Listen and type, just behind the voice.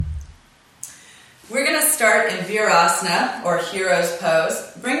start in Virasana, or hero's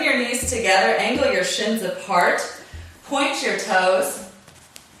pose. Bring your knees together, angle your shins apart, point your toes,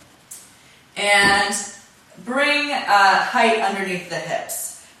 and bring height underneath the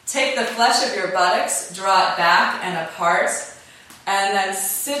hips. Take the flesh of your buttocks, draw it back and apart, and then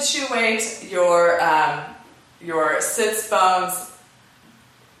situate your sits bones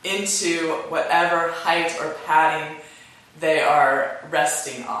into whatever height or padding they are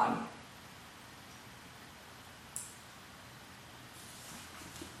resting on.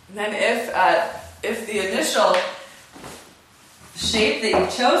 And then if the initial shape that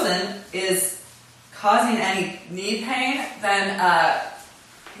you've chosen is causing any knee pain, then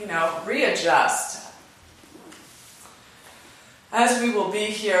readjust. As we will be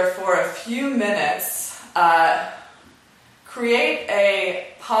here for a few minutes, create a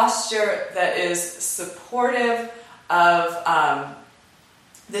posture that is supportive of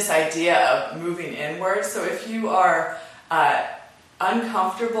this idea of moving inward. So if you are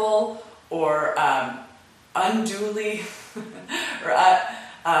uncomfortable or unduly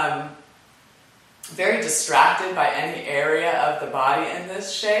or very distracted by any area of the body in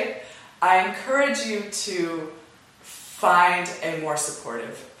this shape, I encourage you to find a more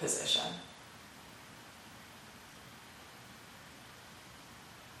supportive position.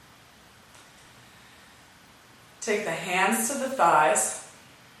 Take the hands to the thighs,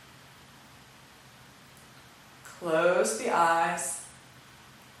 close the eyes,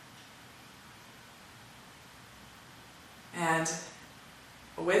 and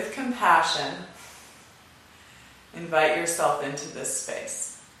with compassion, invite yourself into this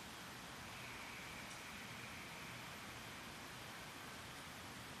space.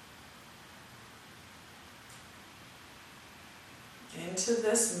 Into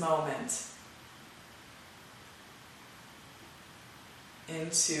this moment,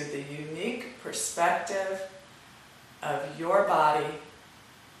 into the unique perspective of your body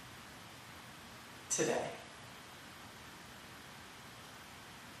today.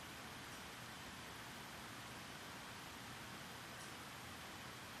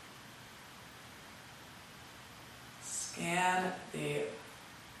 Scan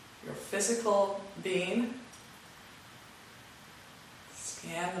your physical being.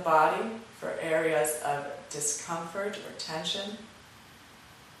 Scan the body for areas of discomfort or tension,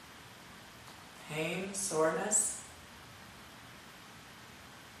 pain, soreness.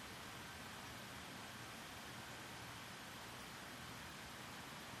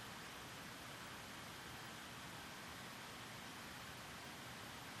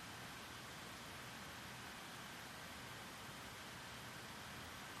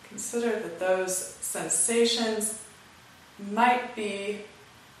 Consider that those sensations might be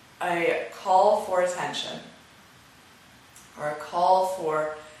a call for attention or a call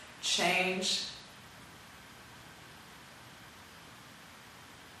for change,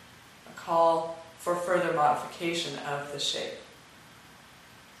 a call for further modification of the shape.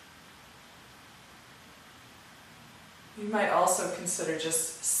 You might also consider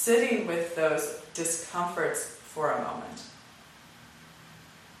just sitting with those discomforts for a moment.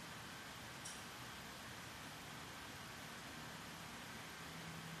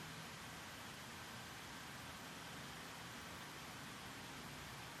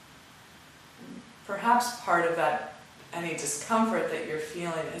 Perhaps part of that, any discomfort that you're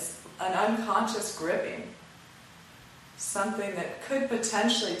feeling, is an unconscious gripping. Something that could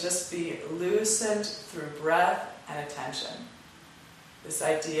potentially just be loosened through breath and attention. This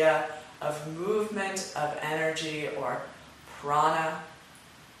idea of movement of energy or prana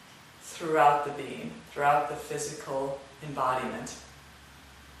throughout the being, throughout the physical embodiment.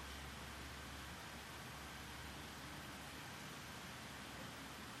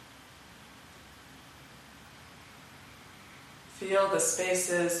 Feel the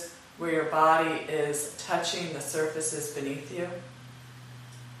spaces where your body is touching the surfaces beneath you.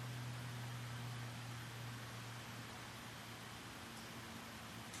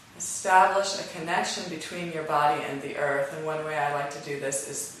 Establish a connection between your body and the earth, and one way I like to do this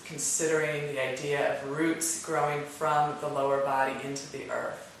is considering the idea of roots growing from the lower body into the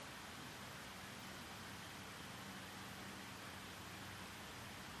earth.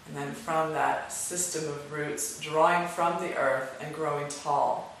 And then from that system of roots, drawing from the earth and growing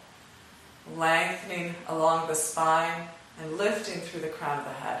tall, lengthening along the spine and lifting through the crown of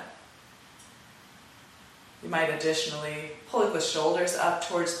the head. You might additionally pull the shoulders up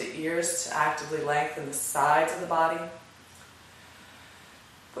towards the ears to actively lengthen the sides of the body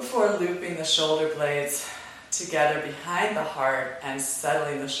before looping the shoulder blades together behind the heart and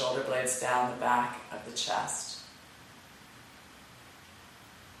settling the shoulder blades down the back of the chest.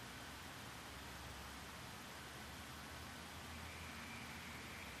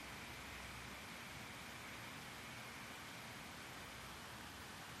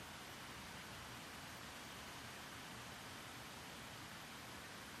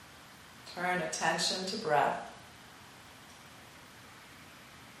 Turn attention to breath.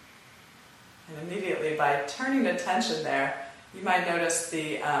 And immediately by turning attention there, you might notice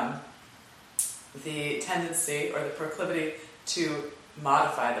the tendency or the proclivity to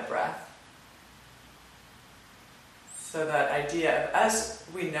modify the breath. So that idea of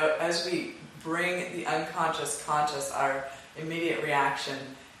as we bring the unconscious conscious, our immediate reaction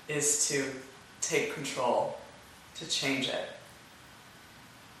is to take control, to change it.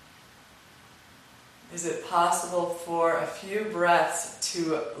 Is it possible for a few breaths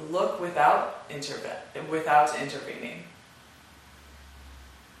to look without intervening?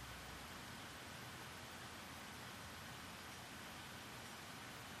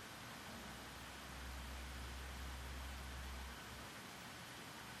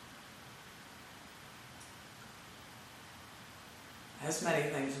 As many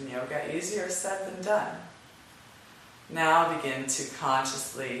things in yoga, easier said than done. Now begin to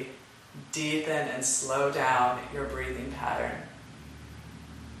consciously deepen and slow down your breathing pattern.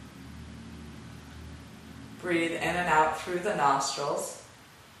 Breathe in and out through the nostrils,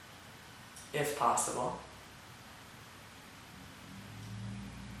 if possible.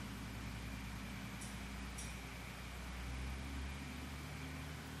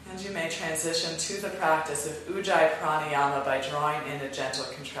 And you may transition to the practice of Ujjayi Pranayama by drawing in a gentle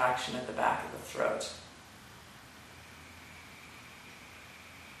contraction at the back of the throat.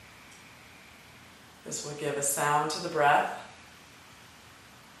 This will give a sound to the breath.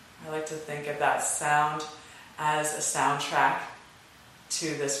 I like to think of that sound as a soundtrack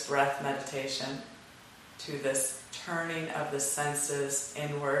to this breath meditation, to this turning of the senses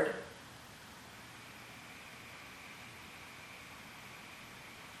inward.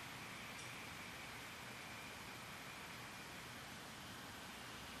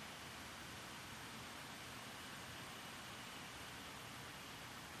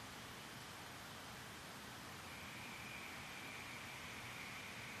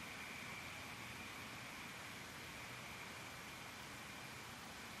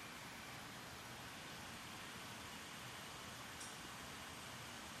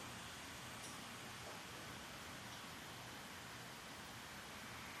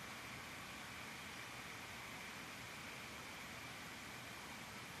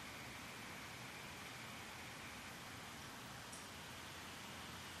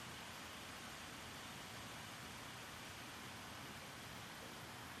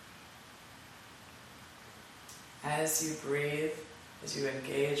 As you breathe, as you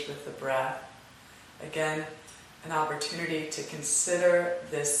engage with the breath, again, an opportunity to consider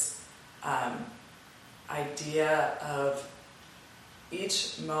this idea of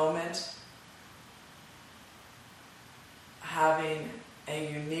each moment having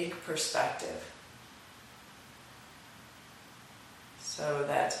a unique perspective, so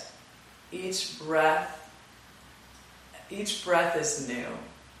that each breath is new.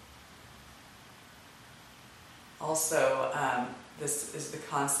 Also, this is the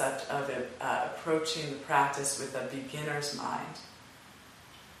concept of approaching the practice with a beginner's mind.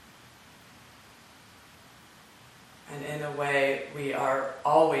 And in a way, we are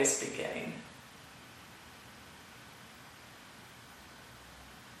always beginning.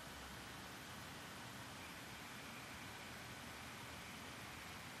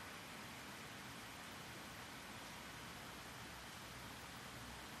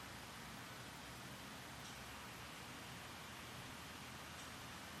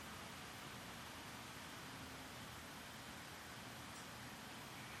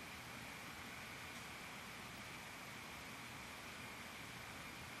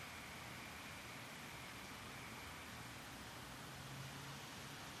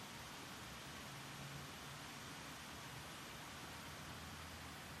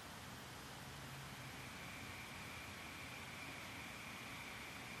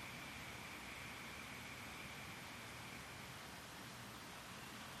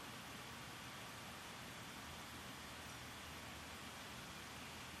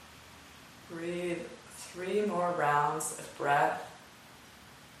 Breathe 3 more rounds of breath.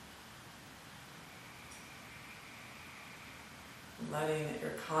 Letting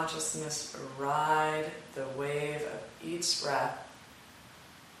your consciousness ride the wave of each breath,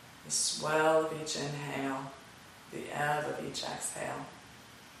 the swell of each inhale, the ebb of each exhale.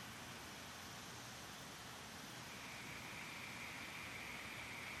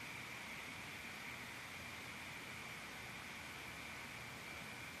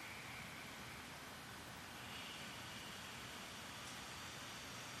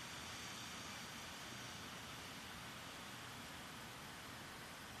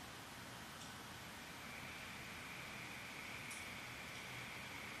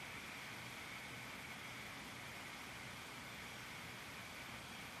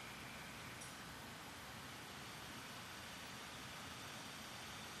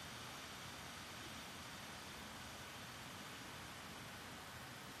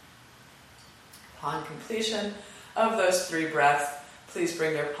 Upon completion of those 3 breaths, please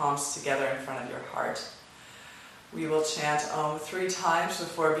bring your palms together in front of your heart. We will chant Om 3 times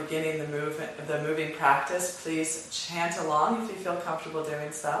before beginning the moving practice. Please chant along if you feel comfortable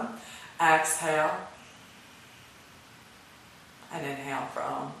doing so. Exhale and inhale for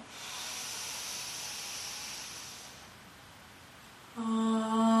Om.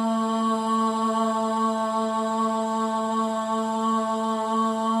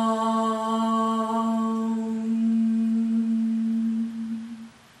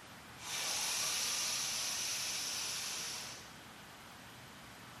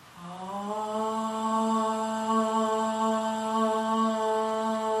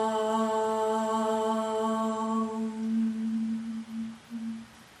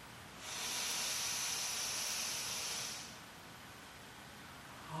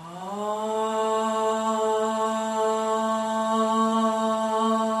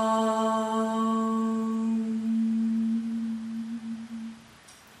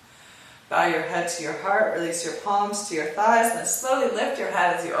 Bow your head to your heart, release your palms to your thighs, then slowly lift your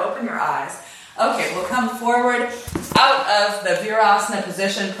head as you open your eyes. Okay, we'll come forward out of the Virasana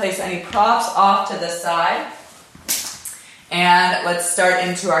position, place any props off to the side, and let's start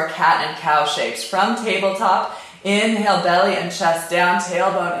into our cat and cow shapes. From tabletop, inhale belly and chest down,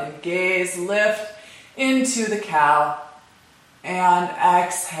 tailbone and gaze, lift into the cow. And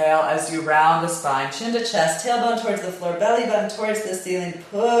exhale as you round the spine, chin to chest, tailbone towards the floor, belly button towards the ceiling,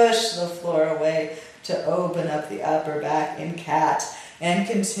 push the floor away to open up the upper back in cat. And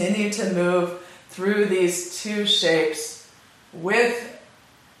continue to move through these 2 shapes with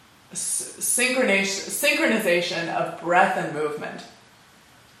synchronization of breath and movement.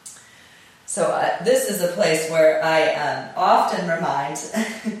 So this is a place where I often remind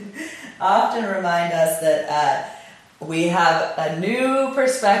us that we have a new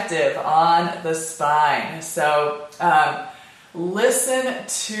perspective on the spine. So listen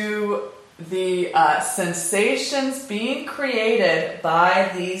to the sensations being created by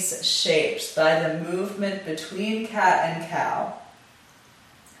these shapes, by the movement between cat and cow.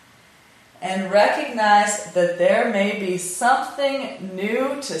 And recognize that there may be something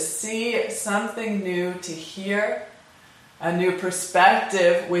new to see, something new to hear, a new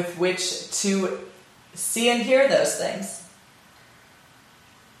perspective with which to see and hear those things.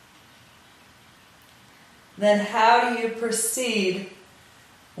 Then how do you proceed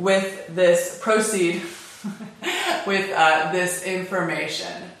with this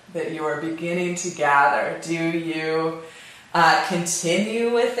information that you are beginning to gather? Do you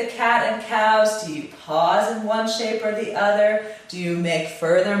continue with the cat and cows? Do you pause in one shape or the other? Do you make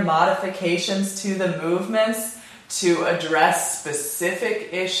further modifications to the movements to address specific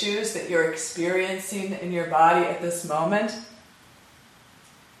issues that you're experiencing in your body at this moment?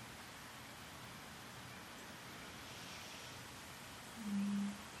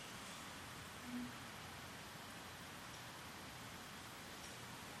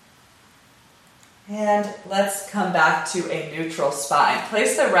 And let's come back to a neutral spine.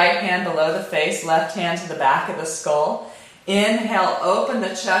 Place the right hand below the face, left hand to the back of the skull. Inhale, open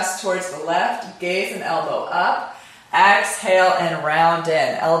the chest towards the left, gaze and elbow up. Exhale and round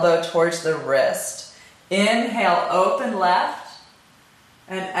in, elbow towards the wrist. Inhale, open left.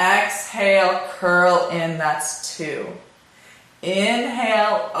 And exhale, curl in, that's 2.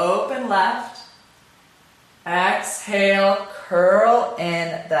 Inhale, open left. Exhale, curl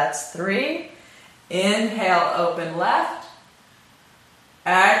in, that's 3. Inhale, open left.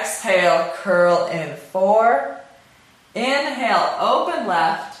 Exhale, curl in, 4. Inhale, open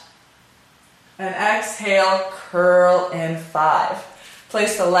left. And exhale, curl in, 5.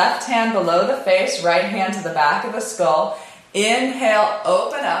 Place the left hand below the face, right hand to the back of the skull. Inhale,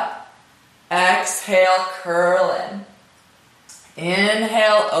 open up. Exhale, curl in.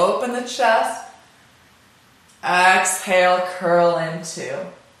 Inhale, open the chest. Exhale, curl in, 2.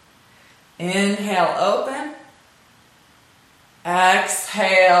 Inhale, open.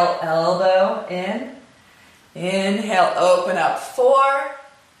 Exhale, elbow in. Inhale, open up, 4.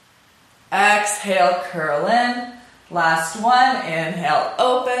 Exhale, curl in. Last one, inhale,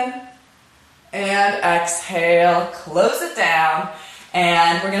 open. And exhale, close it down.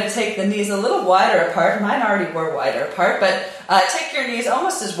 And we're going to take the knees a little wider apart. Mine already were wider apart, but take your knees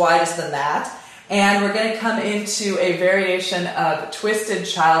almost as wide as the mat. And we're going to come into a variation of twisted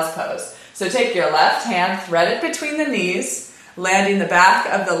child's pose. So take your left hand, thread it between the knees, landing the back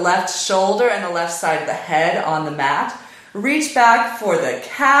of the left shoulder and the left side of the head on the mat. Reach back for the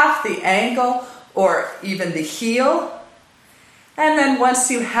calf, the ankle, or even the heel. And then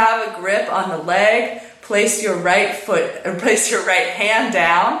once you have a grip on the leg, place your right hand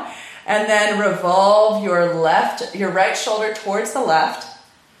down And then revolve your right shoulder towards the left.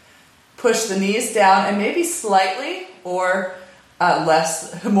 Push the knees down and maybe slightly or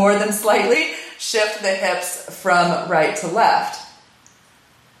more than slightly, shift the hips from right to left.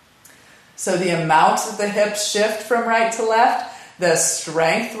 So the amount that the hips shift from right to left, the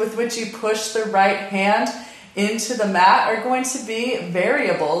strength with which you push the right hand into the mat are going to be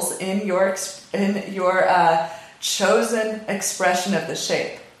variables in your chosen expression of the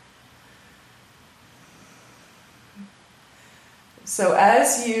shape. So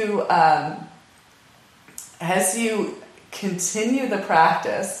as you continue the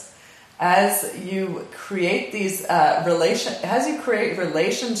practice, as you create these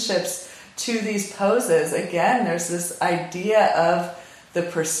relationships to these poses, again, there's this idea of the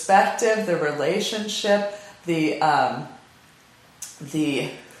perspective, the relationship, the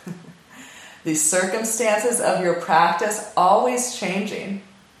circumstances of your practice always changing.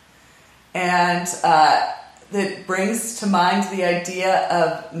 And that brings to mind the idea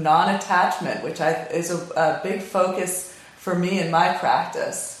of non-attachment, which is a big focus for me in my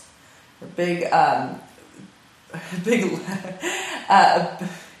practice. A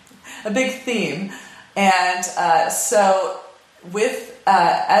big theme. And so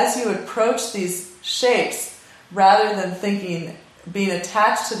as you approach these shapes, rather than being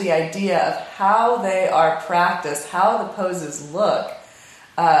attached to the idea of how they are practiced, how the poses look,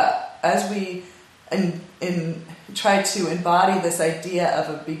 as we try to embody this idea of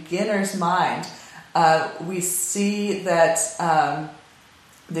a beginner's mind, we see that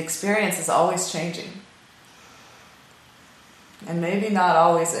the experience is always changing. And maybe not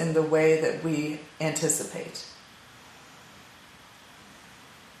always in the way that we anticipate.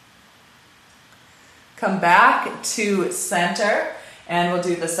 Come back to center, and we'll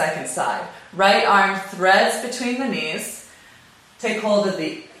do the second side. Right arm threads between the knees. Take hold of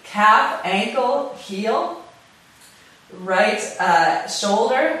the calf, ankle, heel. Right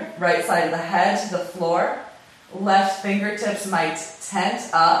shoulder, right side of the head to the floor. Left fingertips might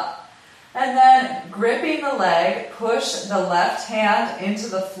tent up. And then gripping the leg, push the left hand into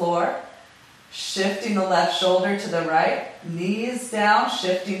the floor, shifting the left shoulder to the right, knees down,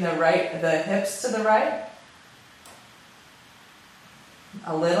 shifting the hips to the right.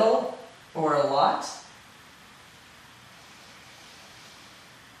 A little or a lot.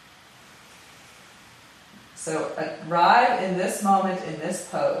 So arrive in this moment, in this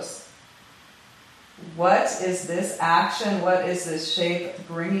pose. What is this action? What is this shape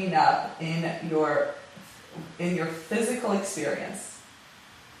bringing up in your physical experience?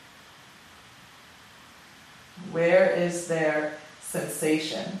 Where is there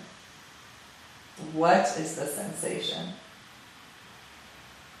sensation? What is the sensation?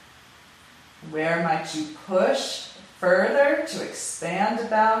 Where might you push further to expand the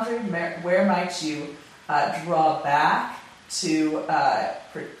boundary? Where might you draw back to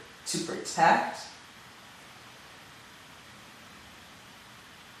protect?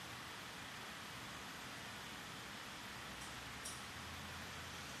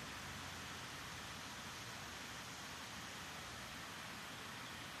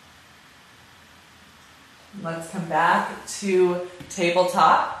 Let's come back to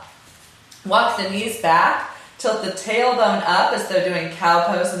tabletop. Walk the knees back. Tilt the tailbone up as though doing cow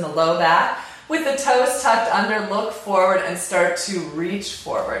pose in the low back. With the toes tucked under, look forward and start to reach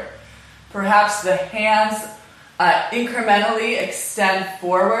forward. Perhaps the hands incrementally extend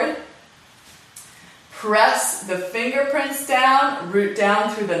forward. Press the fingerprints down, root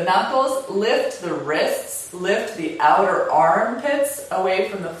down through the knuckles, lift the wrists, lift the outer armpits away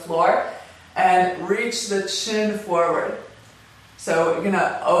from the floor, and reach the chin forward. So you're going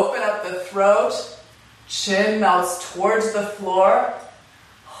to open up the throat, chin melts towards the floor,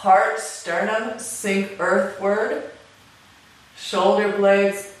 heart, sternum sink earthward, shoulder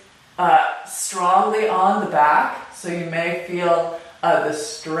blades strongly on the back, so you may feel the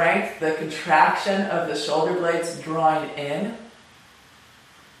strength, the contraction of the shoulder blades drawing in.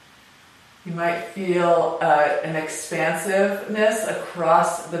 You might feel an expansiveness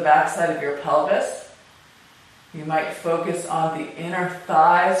across the backside of your pelvis. You might focus on the inner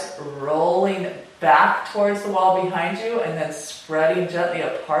thighs rolling back towards the wall behind you and then spreading gently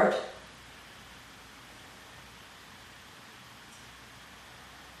apart.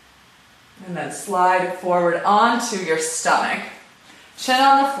 And then slide forward onto your stomach. Chin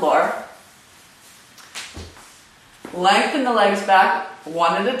on the floor. Lengthen the legs back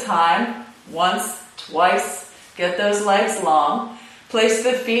one at a time. Once, twice. Get those legs long. Place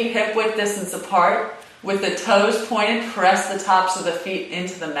the feet hip width distance apart. With the toes pointed, press the tops of the feet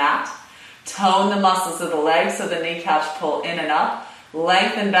into the mat. Tone the muscles of the legs so the kneecaps pull in and up.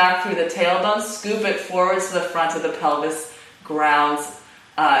 Lengthen back through the tailbone, scoop it forwards to the front of the pelvis, grounds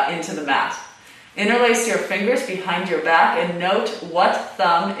into the mat. Interlace your fingers behind your back and note what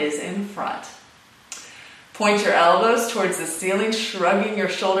thumb is in front. Point your elbows towards the ceiling, shrugging your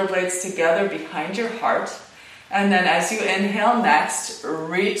shoulder blades together behind your heart. And then as you inhale next,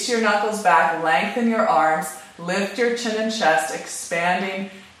 reach your knuckles back, lengthen your arms, lift your chin and chest, expanding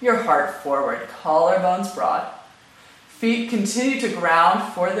your heart forward, collarbones broad. Feet continue to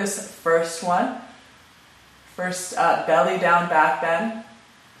ground for this first one. First belly down, back bend.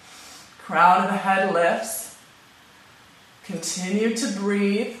 Crown of the head lifts. Continue to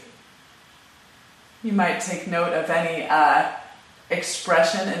breathe. You might take note of any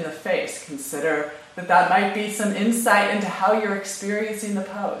expression in the face. Consider that might be some insight into how you're experiencing the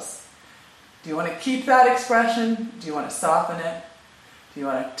pose. Do you want to keep that expression? Do you want to soften it? Do you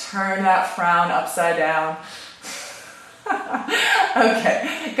want to turn that frown upside down?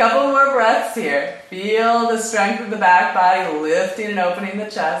 Okay, a couple more breaths here. Feel the strength of the back body lifting and opening the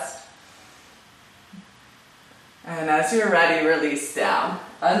chest. And as you're ready, release down.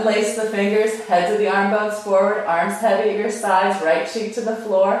 Unlace the fingers, heads of the arm bones forward, arms heavy at your sides, right cheek to the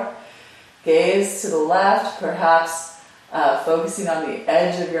floor. Gaze to the left, perhaps focusing on the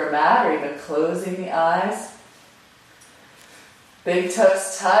edge of your mat or even closing the eyes. Big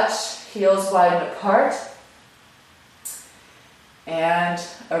toes touch, heels widen apart. And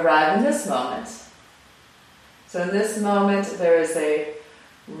arrive in this moment. So in this moment, there is a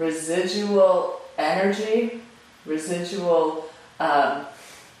residual energy, residual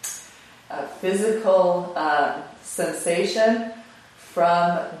physical sensation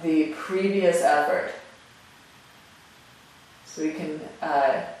from the previous effort. So we can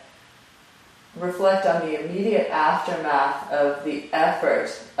reflect on the immediate aftermath of the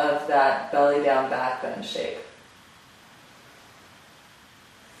effort of that belly down back bend shape.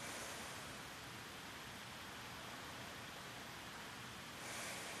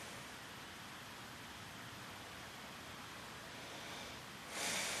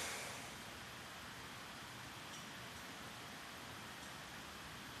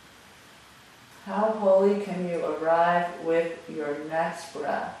 How holy can you arrive with your next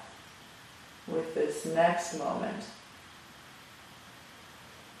breath, with this next moment?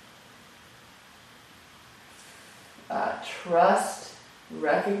 Trust,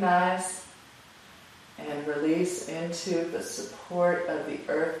 recognize, and release into the support of the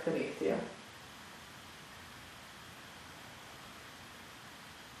earth beneath you.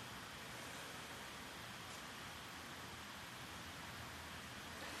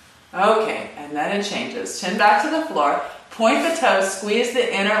 Okay, and then it changes. Chin back to the floor, point the toes, squeeze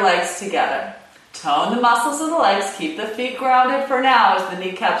the inner legs together. Tone the muscles of the legs, keep the feet grounded for now as the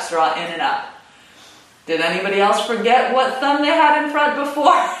kneecaps draw in and up. Did anybody else forget what thumb they had in front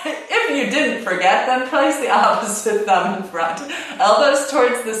before? If you didn't forget, then place the opposite thumb in front. Elbows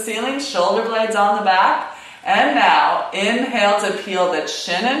towards the ceiling, shoulder blades on the back. And now, inhale to peel the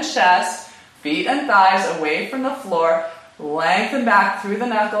chin and chest, feet and thighs away from the floor. Lengthen back through the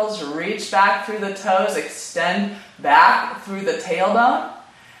knuckles, reach back through the toes, extend back through the tailbone,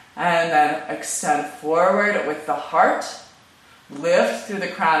 and then extend forward with the heart. Lift through the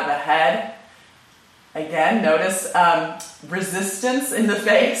crown of the head. Again, notice resistance in the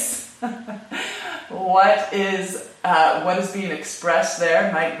face. What is being expressed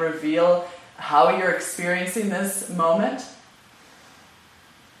there might reveal how you're experiencing this moment.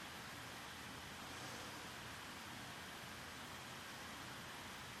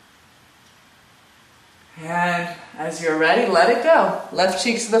 And as you're ready, let it go. Left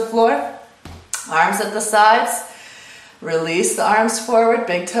cheek to the floor, arms at the sides. Release the arms forward,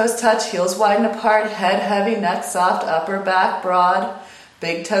 big toes touch, heels widen apart, head heavy, neck soft, upper back broad.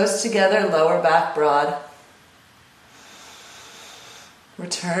 Big toes together, lower back broad.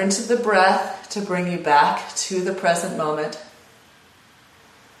 Return to the breath to bring you back to the present moment.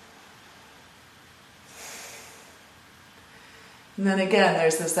 And then again,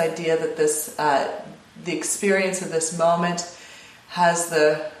 there's this idea that the experience of this moment has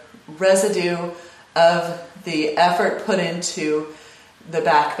the residue of the effort put into the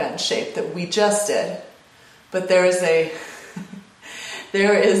back bend shape that we just did. But there is a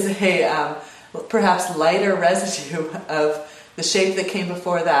perhaps lighter residue of the shape that came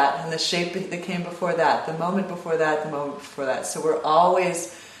before that, and the shape that came before that, the moment before that, the moment before that. So we're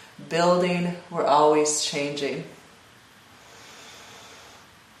always building, we're always changing.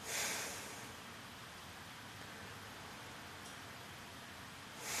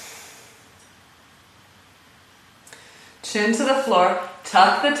 Chin to the floor,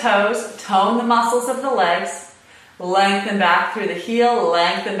 tuck the toes, tone the muscles of the legs, lengthen back through the heel,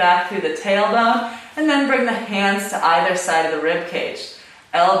 lengthen back through the tailbone, and then bring the hands to either side of the rib cage.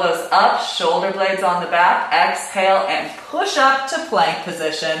 Elbows up, shoulder blades on the back. Exhale and push up to plank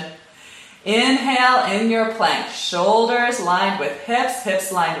position. Inhale in your plank. Shoulders lined with hips,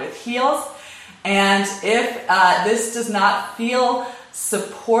 hips lined with heels. And if this does not feel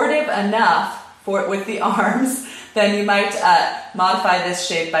supportive enough with the arms, then you might modify this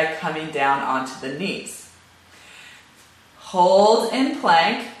shape by coming down onto the knees. Hold in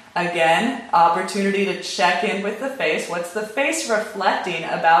plank. Again, opportunity to check in with the face. What's the face reflecting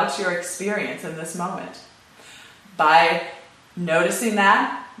about your experience in this moment? By noticing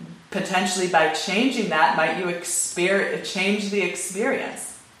that, potentially by changing that, might you change the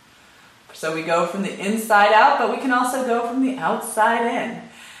experience? So we go from the inside out, but we can also go from the outside in.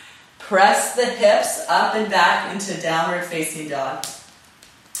 Press the hips up and back into downward facing dog.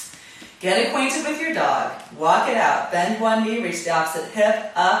 Get acquainted with your dog. Walk it out. Bend one knee, reach the opposite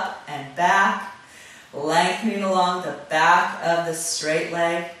hip, up and back. Lengthening along the back of the straight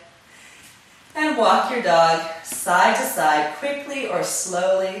leg. And walk your dog side to side, quickly or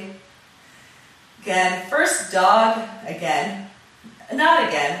slowly. Again, first dog, again, not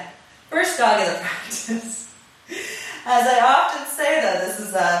again. First dog of the practice. As I often say, though, this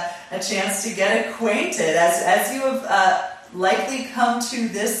is a chance to get acquainted. As you have likely come to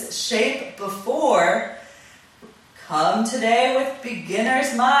this shape before, come today with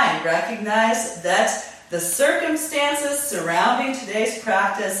beginner's mind. Recognize that the circumstances surrounding today's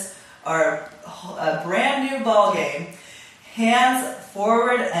practice are a brand new ball game. Hands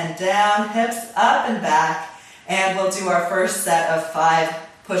forward and down, hips up and back, and we'll do our first set of 5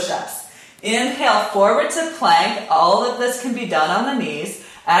 push-ups. Inhale forward to plank. All of this can be done on the knees.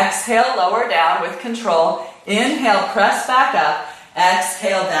 Exhale, lower down with control. Inhale, press back up.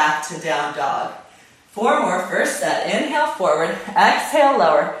 Exhale, back to down dog. 4 more. First set. Inhale forward. Exhale,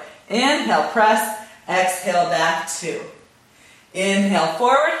 lower. Inhale, press. Exhale, back 2. Inhale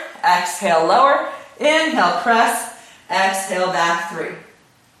forward. Exhale, lower. Inhale, press. Exhale, back 3.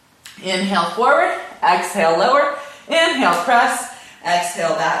 Inhale forward. Exhale, lower. Inhale, press.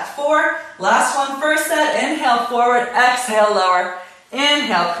 Exhale, back 4. Last one, first set. Inhale forward. Exhale, lower.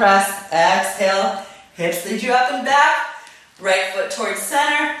 Inhale, press. Exhale. Hips lead you up and back. Right foot towards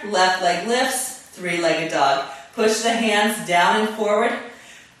center. Left leg lifts. 3-legged dog. Push the hands down and forward.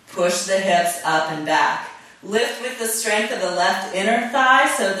 Push the hips up and back. Lift with the strength of the left inner thigh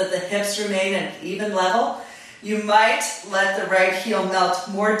so that the hips remain at an even level. You might let the right heel melt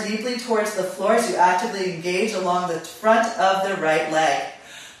more deeply towards the floor as you actively engage along the front of the right leg.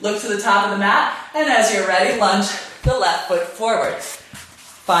 Look to the top of the mat, and as you're ready, lunge the left foot forward.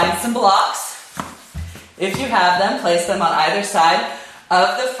 Find some blocks. If you have them, place them on either side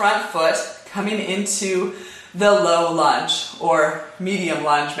of the front foot, coming into the low lunge, or medium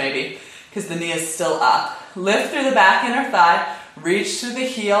lunge maybe, because the knee is still up. Lift through the back inner thigh, reach through the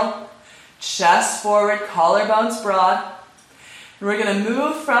heel, chest forward, collarbones broad. And we're going to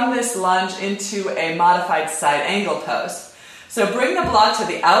move from this lunge into a modified side angle pose. So bring the block to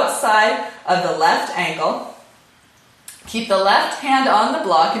the outside of the left ankle. Keep the left hand on the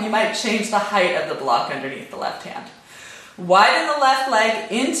block, and you might change the height of the block underneath the left hand. Widen the left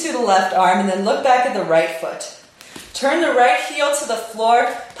leg into the left arm, and then look back at the right foot. Turn the right heel to the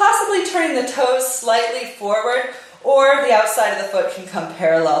floor, possibly turning the toes slightly forward, or the outside of the foot can come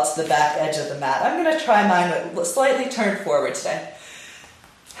parallel to the back edge of the mat. I'm going to try mine with slightly turned forward today.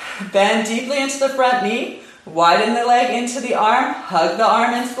 Bend deeply into the front knee, widen the leg into the arm, hug the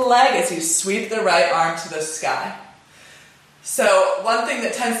arm into the leg as you sweep the right arm to the sky. So one thing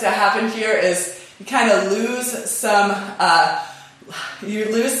that tends to happen here is you kind of lose some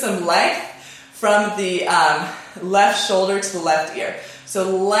length from the left shoulder to the left ear.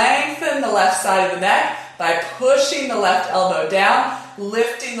 So lengthen the left side of the neck by pushing the left elbow down,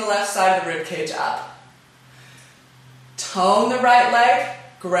 lifting the left side of the ribcage up. Tone the right leg,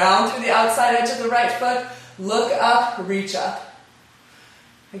 ground through the outside edge of the right foot, look up, reach up.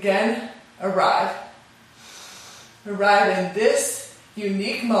 Again, arrive. Arrive in this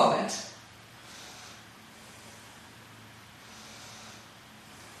unique moment.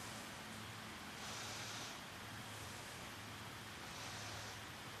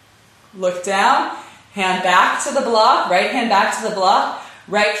 Look down, hand back to the block, right hand back to the block,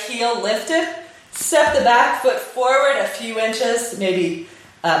 right heel lifted. Step the back foot forward a few inches, maybe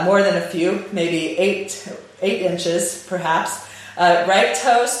more than a few, maybe 8 inches perhaps. Right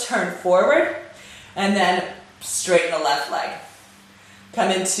toes turn forward, and then straighten the left leg.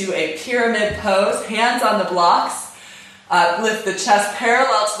 Come into a pyramid pose, hands on the blocks. Lift the chest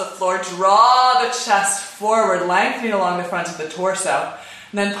parallel to the floor. Draw the chest forward, lengthening along the front of the torso.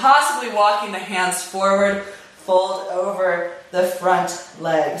 And then possibly walking the hands forward, fold over the front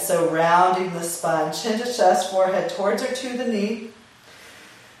leg. So rounding the spine, chin to chest, forehead towards or to the knee.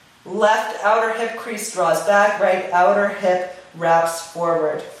 Left outer hip crease draws back, right outer hip wraps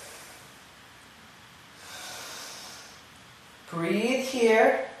forward. Breathe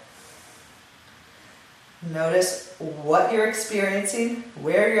here. Notice what you're experiencing,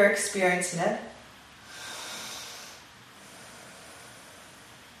 where you're experiencing it.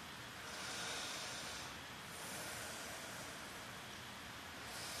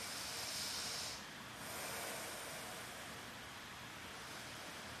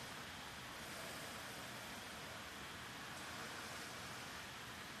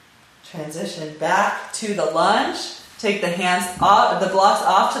 Transition back to the lunge. Take the hands off, the blocks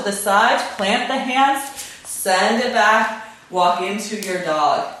off to the side. Plant the hands. Send it back. Walk into your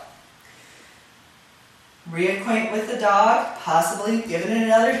dog. Reacquaint with the dog. Possibly give it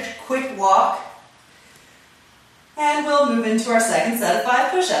another quick walk. And we'll move into our second set of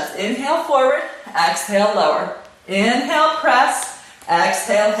 5 push-ups. Inhale forward. Exhale lower. Inhale press.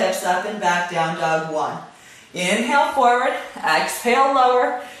 Exhale hips up and back down dog 1. Inhale forward. Exhale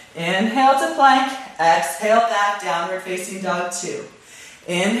lower. Inhale to plank, exhale back, downward facing dog 2.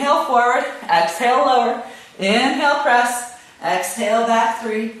 Inhale forward, exhale lower. Inhale press, exhale back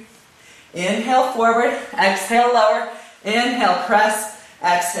 3. Inhale forward, exhale lower. Inhale press,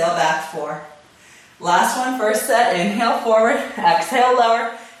 exhale back 4. Last one, first set. Inhale forward, exhale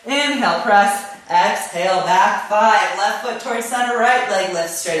lower. Inhale press, exhale back 5. Left foot towards center, right leg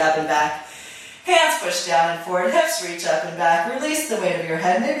lifts straight up and back. Hands push down and forward, hips reach up and back. Release the weight of your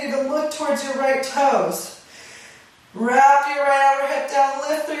head. Maybe even look towards your right toes. Wrap your right outer hip down,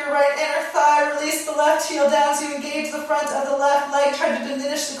 lift through your right inner thigh. Release the left heel down so you engage the front of the left leg. Try to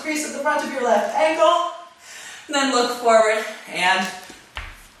diminish the crease at the front of your left ankle. And then look forward and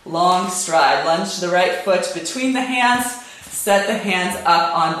long stride. Lunge the right foot between the hands. Set the hands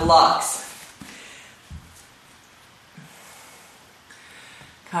up on blocks.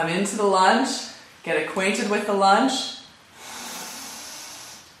 Come into the lunge. Get acquainted with the lunge.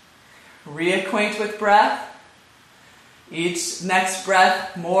 Reacquaint with breath. Each next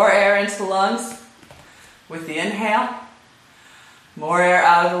breath, more air into the lungs with the inhale. More air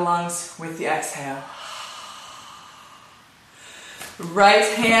out of the lungs with the exhale. Right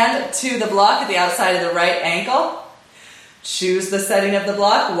hand to the block at the outside of the right ankle. Choose the setting of the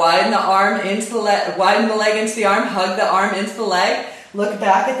block. Widen the arm into the leg. Widen the leg into the arm. Hug the arm into the leg. Look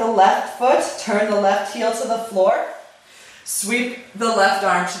back at the left foot, turn the left heel to the floor. Sweep the left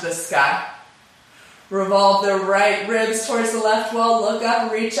arm to the sky. Revolve the right ribs towards the left wall, look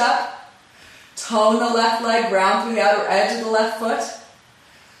up, reach up. Tone the left leg, ground through the outer edge of the left foot.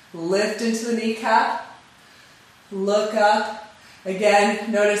 Lift into the kneecap. Look up.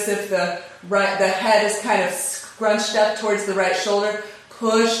 Again, notice if the head is kind of scrunched up towards the right shoulder.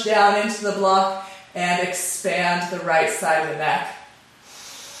 Push down into the block and expand the right side of the neck.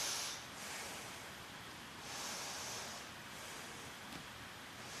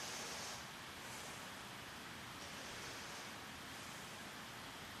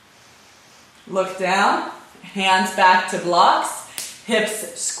 Look down, hands back to blocks,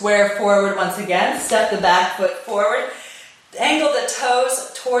 hips square forward once again, step the back foot forward, angle the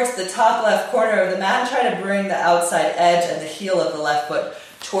toes towards the top left corner of the mat, and try to bring the outside edge and the heel of the left foot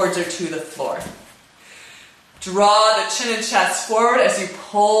towards or to the floor. Draw the chin and chest forward as you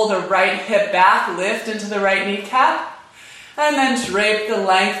pull the right hip back, lift into the right kneecap, and then drape the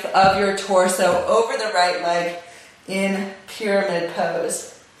length of your torso over the right leg in pyramid pose.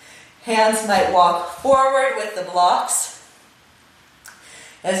 Hands might walk forward with the blocks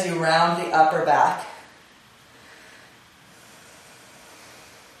as you round the upper back.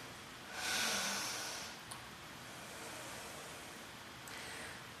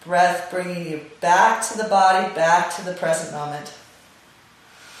 Breath bringing you back to the body, back to the present moment.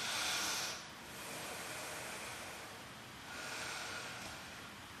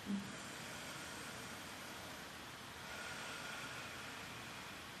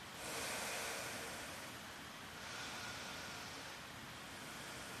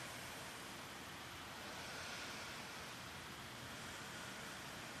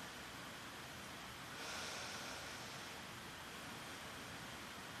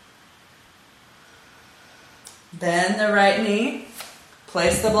 Bend the right knee,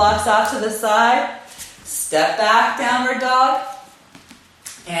 place the blocks off to the side, step back, downward dog,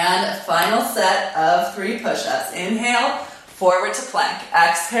 and final set of 3 push-ups. Inhale, forward to plank.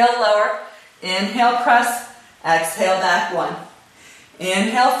 Exhale, lower. Inhale, press. exhale back 1.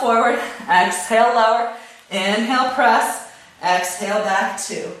 Inhale forward, exhale lower, inhale press, exhale back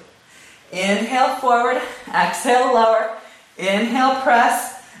 2. Inhale forward, exhale lower, inhale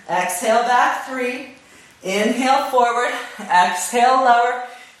press, exhale back 3. Inhale forward, exhale lower,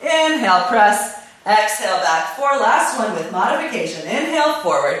 inhale press, exhale back 4. Last one with modification. Inhale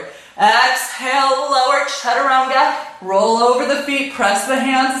forward, exhale lower, chaturanga. Roll over the feet, press the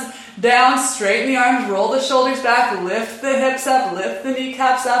hands down, straighten the arms, roll the shoulders back, lift the hips up, lift the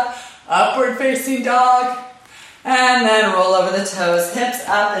kneecaps up, upward facing dog. And then roll over the toes, hips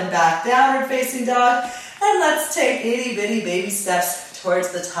up and back, downward facing dog. And let's take itty bitty baby steps towards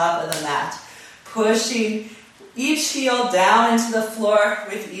the top of the mat. Pushing each heel down into the floor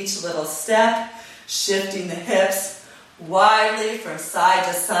with each little step, shifting the hips widely from side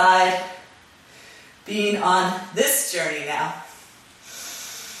to side, being on this journey now.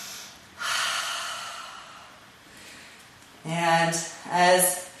 And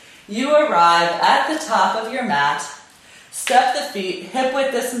as you arrive at the top of your mat, step the feet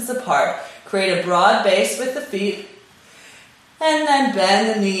hip-width distance apart. Create a broad base with the feet. And then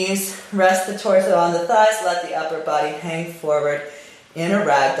bend the knees, rest the torso on the thighs, let the upper body hang forward in a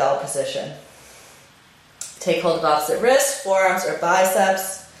ragdoll position. Take hold of opposite wrists, forearms or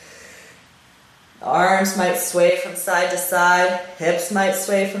biceps. The arms might sway from side to side, hips might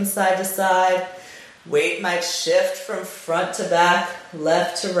sway from side to side. Weight might shift from front to back,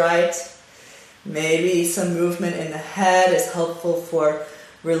 left to right. Maybe some movement in the head is helpful for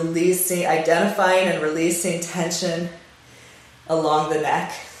releasing, identifying and releasing tension along the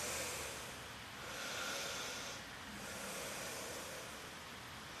neck.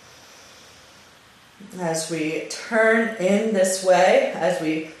 As we turn in this way, as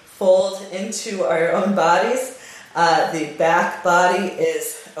we fold into our own bodies, the back body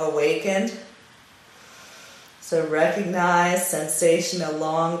is awakened. So recognize sensation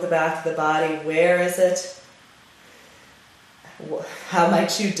along the back of the body. Where is it? How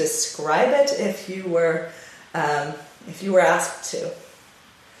might you describe it if you were asked to?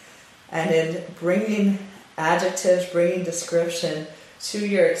 And in bringing adjectives, bringing description to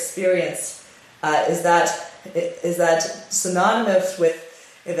your experience, is that synonymous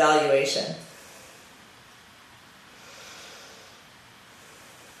with evaluation?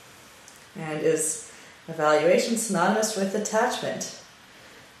 And is evaluation synonymous with attachment?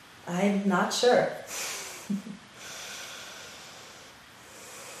 I'm not sure.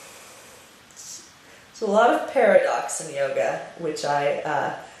 There's a lot of paradox in yoga, which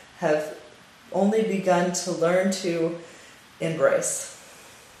I have only begun to learn to embrace.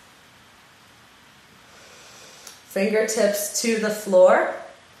 Fingertips to the floor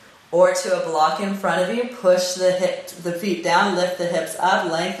or to a block in front of you. Push the feet down, lift the hips up,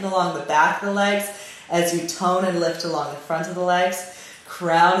 lengthen along the back of the legs as you tone and lift along the front of the legs.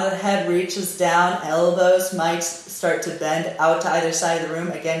 Crown of the head reaches down, elbows might start to bend out to either side of the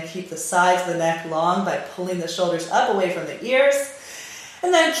room. Again, keep the sides of the neck long by pulling the shoulders up away from the ears.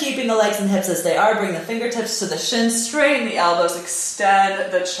 And then keeping the legs and hips as they are, bring the fingertips to the shins, straighten the elbows,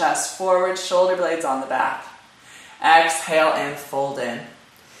 extend the chest forward, shoulder blades on the back. Exhale and fold in.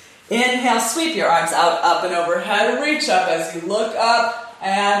 Inhale, sweep your arms out, up and overhead. Reach up as you look up,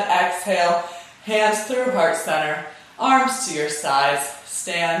 and exhale, hands through heart center, arms to your sides.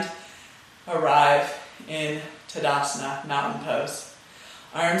 Stand, arrive in Tadasana, mountain pose.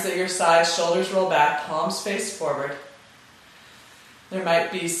 Arms at your sides, shoulders roll back, palms face forward. There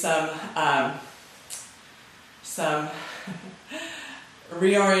might be some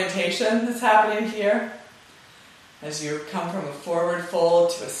reorientation that's happening here as you come from a forward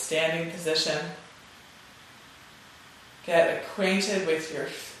fold to a standing position. Get acquainted with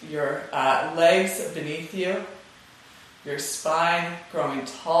your legs beneath you, your spine growing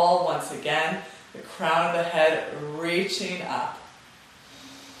tall once again, the crown of the head reaching up.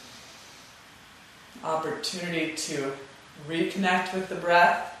 Opportunity to reconnect with the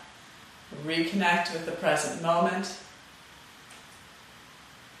breath, reconnect with the present moment,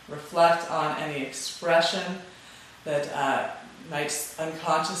 reflect on any expression that might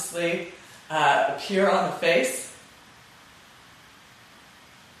unconsciously appear on the face.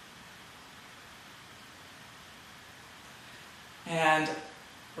 And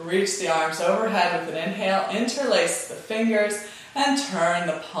reach the arms overhead with an inhale, interlace the fingers, and turn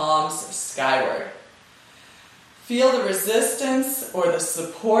the palms skyward. Feel the resistance or the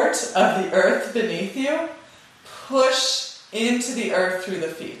support of the earth beneath you. Push into the earth through the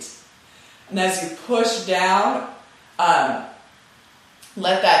feet. And as you push down, let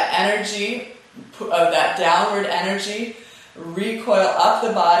that energy, that downward energy, recoil up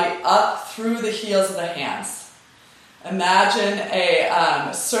the body, up through the heels of the hands. Imagine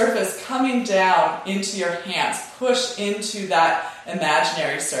a surface coming down into your hands. Push into that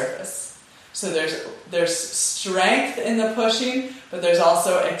imaginary surface. So there's strength in the pushing, but there's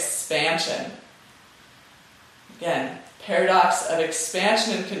also expansion. Again, paradox of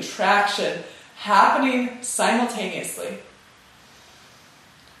expansion and contraction happening simultaneously.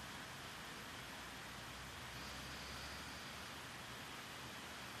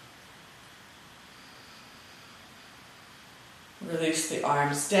 Release the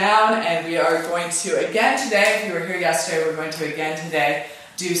arms down, and we are going to again today, if you were here yesterday, we're going to again today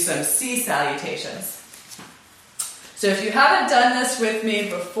do some C salutations. So if you haven't done this with me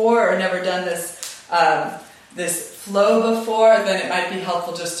before or never done this this flow before, then it might be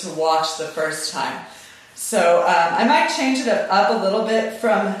helpful just to watch the first time. So I might change it up a little bit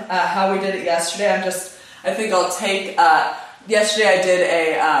from how we did it yesterday. I think I'll take, yesterday I did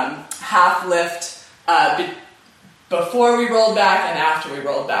a half lift before we rolled back and after we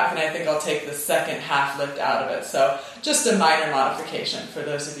rolled back, and I think I'll take the second half lift out of it. So just a minor modification for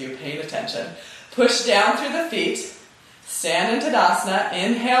those of you paying attention. Push down through the feet, stand in Tadasana,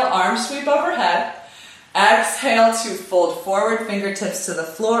 inhale, arm sweep overhead, exhale to fold forward, fingertips to the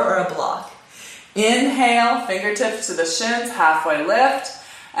floor or a block. Inhale, fingertips to the shins, halfway lift,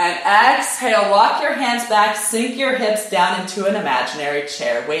 and exhale, walk your hands back, sink your hips down into an imaginary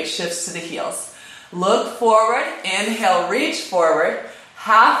chair. Weight shifts to the heels. Look forward, inhale, reach forward,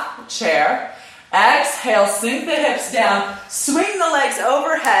 half chair. Exhale, sink the hips down, swing the legs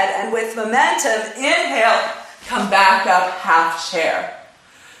overhead, and with momentum, inhale, come back up, half chair.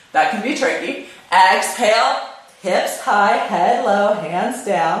 That can be tricky. Exhale, hips high, head low, hands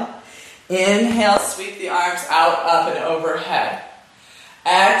down. Inhale, sweep the arms out, up, and overhead.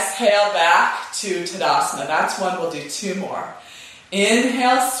 Exhale, back to Tadasana. That's one, we'll do two more.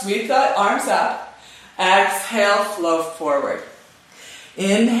 Inhale, sweep the arms up. Exhale, flow forward.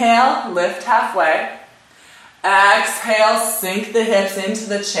 Inhale, lift halfway. Exhale, sink the hips into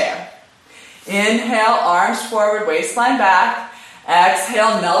the chair. Inhale, arms forward, waistline back.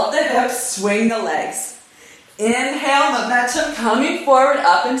 Exhale, melt the hips, swing the legs. Inhale, momentum coming forward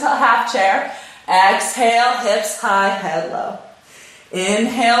up into half chair. Exhale, hips high, head low.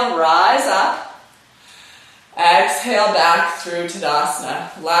 Inhale, rise up. Exhale, back through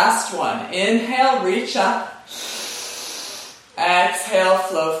Tadasana. Last one. Inhale, reach up. Exhale,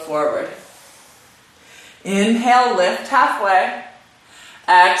 flow forward. Inhale, lift halfway.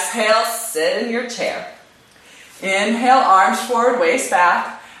 Exhale, sit in your chair. Inhale, arms forward, waist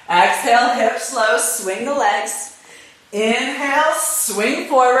back. Exhale, hips low, swing the legs. Inhale, swing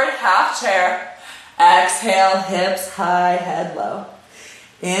forward, half chair. Exhale, hips high, head low.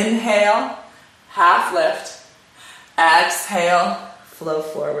 Inhale, half lift. Exhale, flow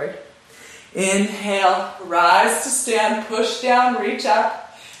forward. Inhale, rise to stand, push down, reach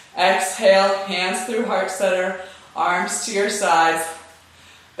up. Exhale, hands through heart center, arms to your sides.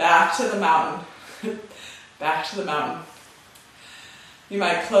 Back to the mountain. Back to the mountain. You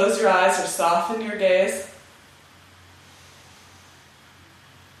might close your eyes or soften your gaze.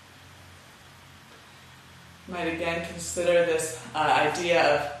 You might again consider this idea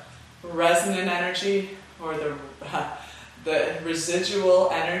of resonant energy, or the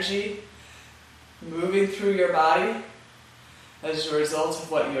residual energy moving through your body as a result of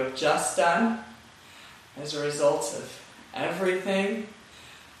what you have just done, as a result of everything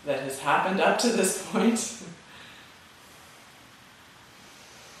that has happened up to this point.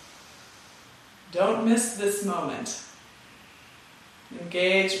 Don't miss this moment.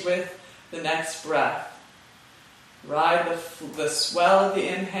 Engage with the next breath. Ride the swell of the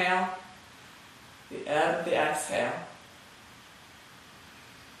inhale, the ebb of the exhale.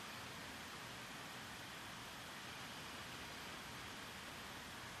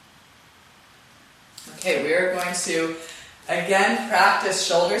 Okay, we are going to again practice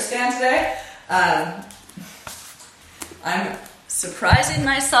shoulder stand today. I'm surprising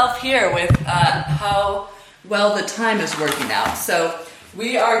myself here with how well the time is working out. So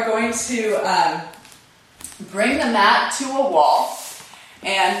we are going to bring the mat to a wall.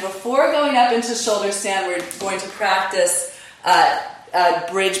 And before going up into shoulder stand, we're going to practice a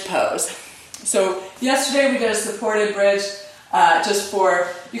bridge pose. So yesterday we did a supported bridge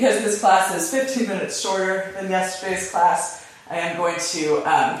because this class is 15 minutes shorter than yesterday's class. I am going to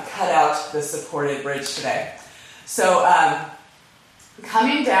cut out the supported bridge today. So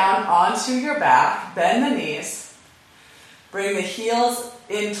coming down onto your back, bend the knees, bring the heels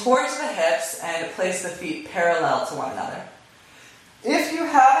in towards the hips, and place the feet parallel to one another. If you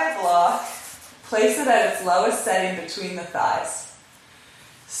have a block, place it at its lowest setting between the thighs.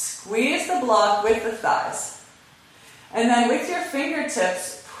 Squeeze the block with the thighs. And then with your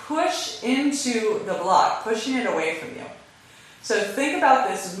fingertips, push into the block, pushing it away from you. So think about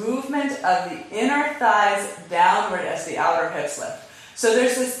this movement of the inner thighs downward as the outer hips lift. So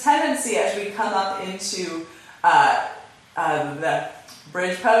there's this tendency as we come up into the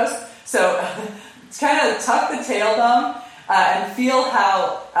bridge pose. So it's kind of tuck the tailbone and feel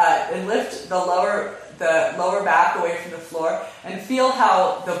how, and lift the lower back away from the floor, and feel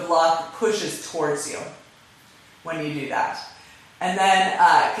how the block pushes towards you when you do that. And then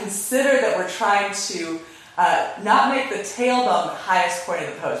consider that we're trying to not make the tailbone the highest point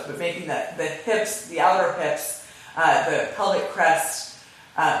of the pose, but making the hips, the outer hips, the pelvic crest,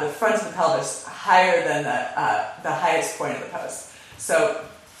 the front of the pelvis higher than the highest point of the pose. So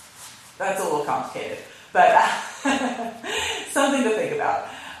that's a little complicated, but something to think about.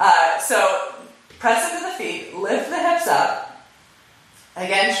 So press into the feet, lift the hips up.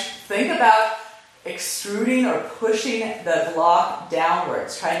 Again, think about extruding or pushing the block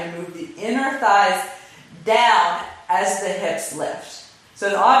downwards, trying to move the inner thighs down as the hips lift.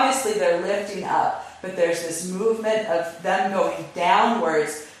 So obviously they're lifting up, but there's this movement of them going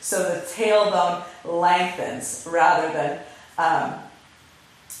downwards so the tailbone lengthens rather than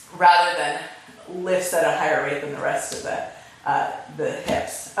lifts at a higher rate than the rest of the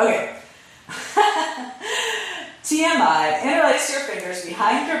hips. Okay. TMI, interlace your fingers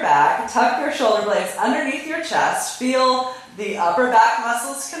behind your back, tuck your shoulder blades underneath your chest, feel the upper back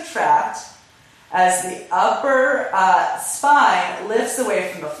muscles contract as the upper spine lifts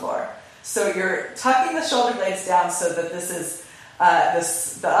away from the floor. So you're tucking the shoulder blades down so that this is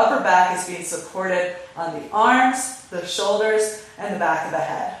the upper back is being supported on the arms, the shoulders, and the back of the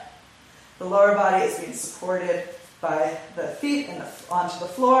head. The lower body is being supported by the feet and onto the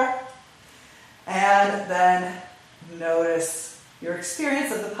floor. And then notice your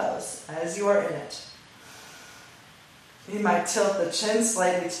experience of the pose as you are in it. You might tilt the chin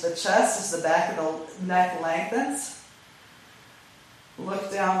slightly to the chest as the back of the neck lengthens.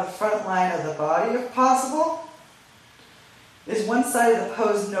 Look down the front line of the body if possible. Is one side of the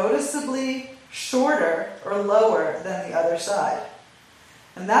pose noticeably shorter or lower than the other side?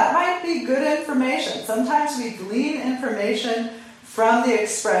 And that might be good information. Sometimes we glean information from the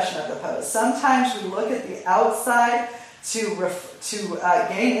expression of the pose. Sometimes we look at the outside to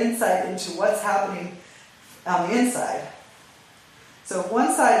gain insight into what's happening on the inside. So if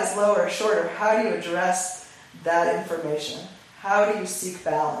one side is lower or shorter, how do you address that information? How do you seek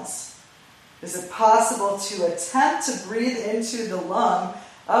balance? Is it possible to attempt to breathe into the lung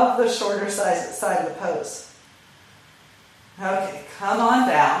of the shorter side of the pose? Okay, come on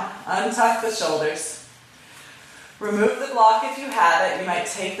down, untuck the shoulders. Remove the block if you have it. You might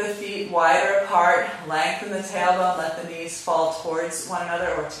take the feet wider apart, lengthen the tailbone, let the knees fall towards one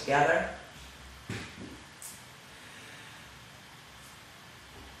another or together.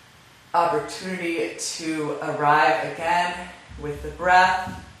 Opportunity to arrive again with the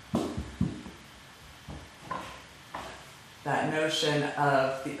breath. That notion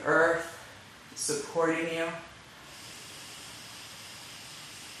of the earth supporting you.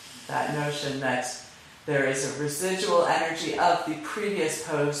 That notion that there is a residual energy of the previous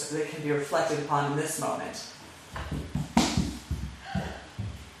pose that can be reflected upon in this moment.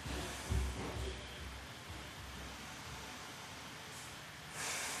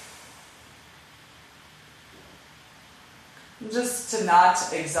 Just to not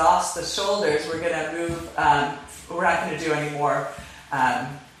exhaust the shoulders, we're going to move, we're not going to do any more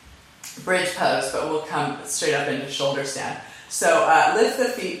bridge pose, but we'll come straight up into shoulder stand. So lift the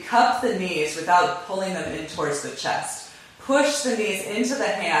feet, cup the knees without pulling them in towards the chest. Push the knees into the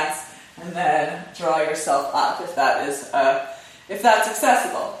hands, and then draw yourself up if that's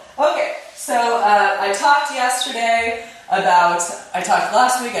accessible. Okay, so I talked last week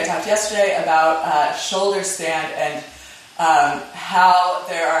about shoulder stand and how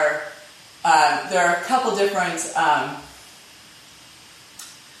there are a couple different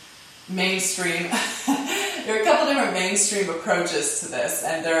mainstream approaches to this,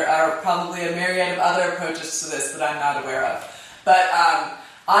 and there are probably a myriad of other approaches to this that I'm not aware of. But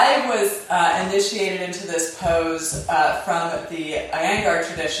I was initiated into this pose from the Iyengar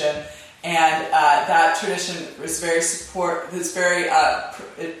tradition, and that tradition was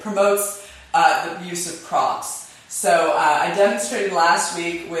it promotes the use of props. So I demonstrated last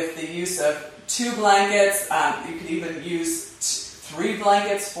week with the use of 2 blankets. You could even use 3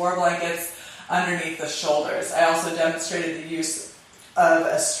 blankets, 4 blankets underneath the shoulders. I also demonstrated the use of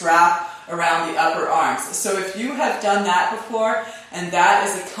a strap around the upper arms. So if you have done that before, and that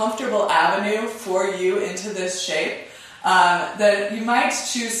is a comfortable avenue for you into this shape, then you might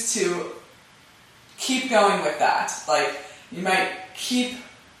choose to keep going with that. Like, you might keep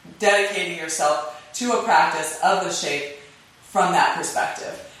dedicating yourself to a practice of the shape from that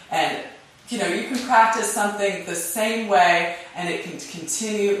perspective. And, you can practice something the same way, and it can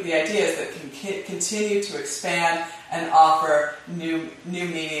continue. The idea is that it can continue to expand and offer new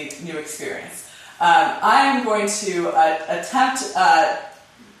meaning, new experience. I am going to attempt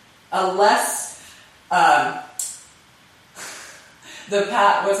a less the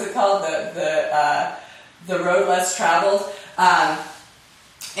path. What's it called? The road less traveled.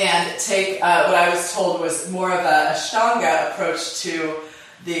 And take what I was told was more of a Ashtanga approach to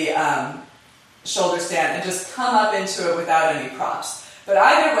the shoulder stand, and just come up into it without any props. But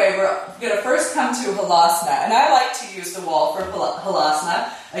either way, we're going to first come to Halasana, and I like to use the wall for Halasana.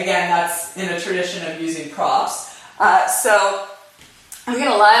 Again, that's in a tradition of using props. So I'm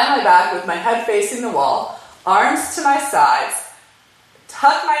going to lie on my back with my head facing the wall, arms to my sides,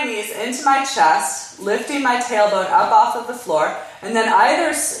 tuck my knees into my chest, lifting my tailbone up off of the floor, and then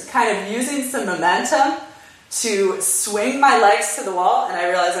either kind of using some momentum to swing my legs to the wall, and I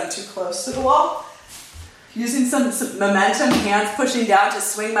realize I'm too close to the wall, using some momentum, hands pushing down to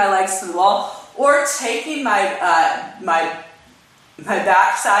swing my legs to the wall, or taking my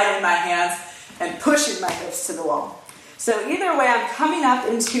backside in my hands and pushing my hips to the wall. So either way, I'm coming up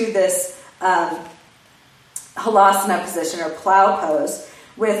into this Halasana position, or plow pose,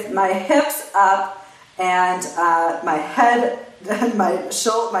 with my hips up and my head and my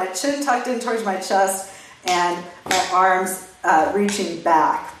chin tucked in towards my chest, and my arms reaching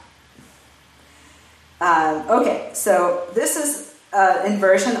back. Okay, so this is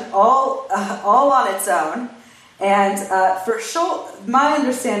inversion all on its own. And my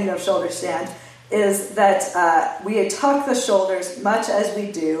understanding of shoulder stand is that we tuck the shoulders much as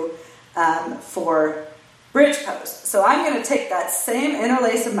we do for bridge pose. So I'm going to take that same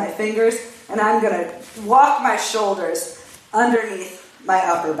interlace of my fingers, and I'm going to walk my shoulders underneath my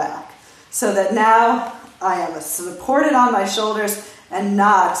upper back, so that now I am supported on my shoulders and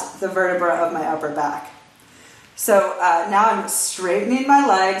not the vertebra of my upper back. So now I'm straightening my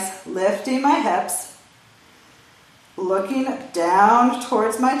legs, lifting my hips, looking down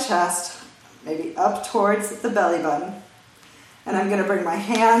towards my chest, maybe up towards the belly button. And I'm going to bring my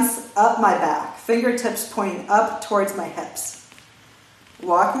hands up my back, fingertips pointing up towards my hips.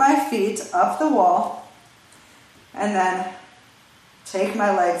 Walk my feet up the wall, and then take my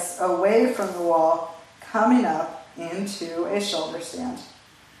legs away from the wall, coming up into a shoulder stand.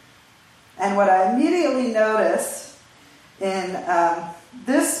 And what I immediately noticed in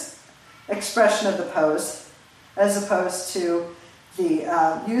this expression of the pose, as opposed to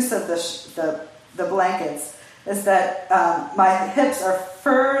the use of the blankets, is that my hips are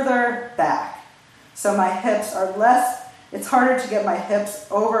further back. So my hips are less, it's harder to get my hips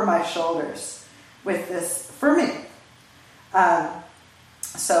over my shoulders with this for me.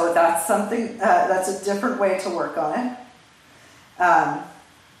 So that's something, that's a different way to work on it.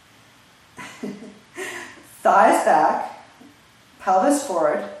 Thighs back, pelvis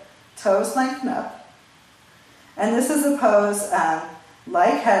forward, toes lengthen up. And this is a pose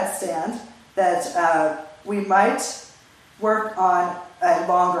like headstand that we might work on a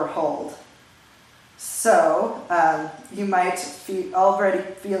longer hold. So you might already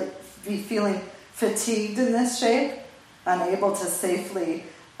be feeling fatigued in this shape, unable to safely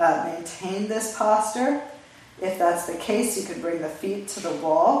maintain this posture. If that's the case, you can bring the feet to the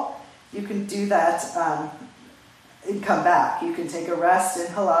wall. You can do that and come back. You can take a rest in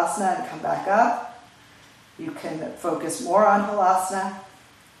Halasana and come back up. You can focus more on Halasana.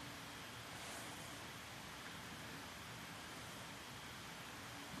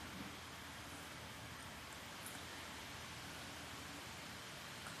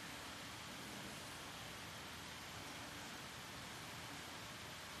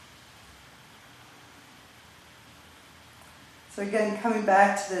 So again, coming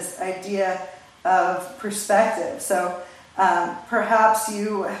back to this idea of perspective. So perhaps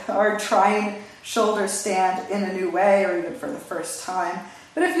you are trying shoulder stand in a new way, or even for the first time.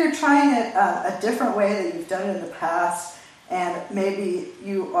 But if you're trying it a different way that you've done it in the past, and maybe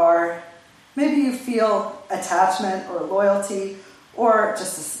you feel attachment or loyalty, or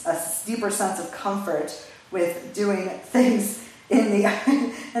just a deeper sense of comfort with doing things in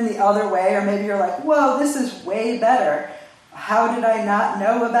the other way, or maybe you're like, whoa, this is way better. How did I not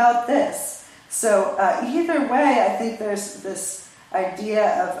know about this? So either way, I think there's this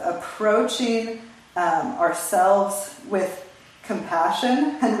idea of approaching ourselves with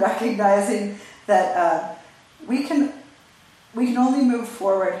compassion and recognizing that we can only move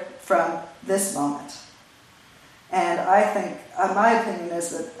forward from this moment. And I think, my opinion is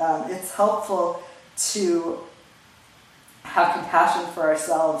that it's helpful to have compassion for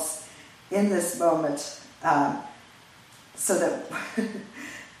ourselves in this moment, so that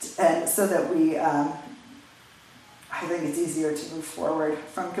we, I think it's easier to move forward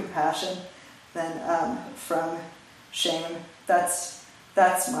from compassion than from shame. That's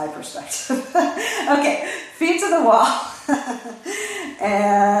my perspective. Okay, feet to the wall.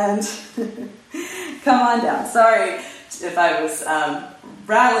 And come on down. Sorry if I was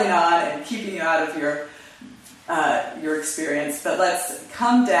rattling on and keeping you out of your experience, but let's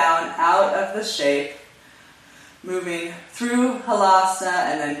come down out of the shape, moving through halasana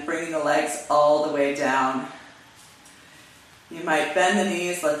and then bringing the legs all the way down. You might bend the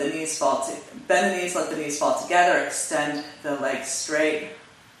knees, let the knees fall together, extend the legs straight.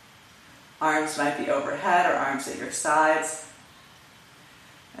 Arms might be overhead or arms at your sides.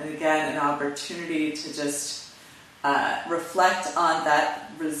 And again, an opportunity to just reflect on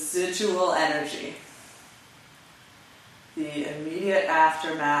that residual energy, the immediate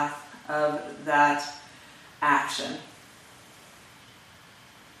aftermath of that action.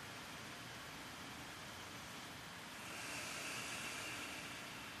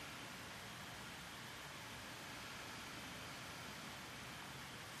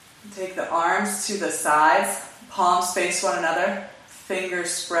 Take the arms to the sides, palms face one another,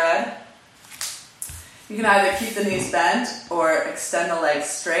 fingers spread. You can either keep the knees bent or extend the legs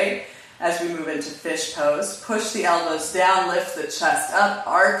straight as we move into fish pose. Push the elbows down, lift the chest up,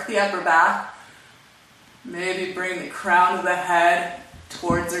 arc the upper back. Maybe bring the crown of the head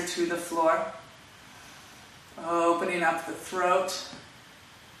towards or to the floor. Opening up the throat.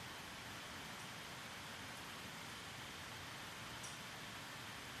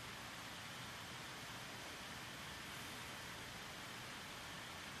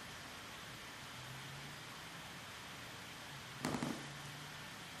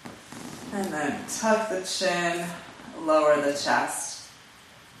 And then tuck the chin, lower the chest.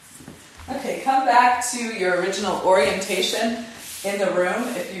 Okay, come back to your original orientation in the room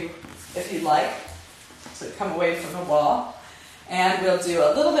if you'd like. So come away from the wall. And we'll do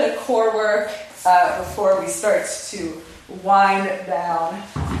a little bit of core work before we start to wind down.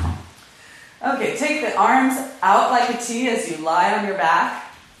 Okay, take the arms out like a T as you lie on your back.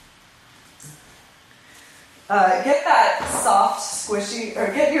 Get that soft, squishy,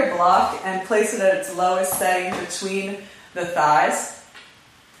 or get your block and place it at its lowest setting between the thighs.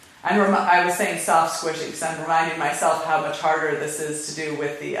 I was saying soft, squishy because I'm reminding myself how much harder this is to do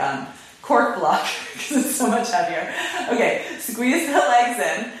with the cork block because it's so much heavier. Okay, squeeze the legs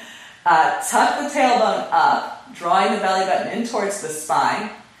in, tuck the tailbone up, drawing the belly button in towards the spine.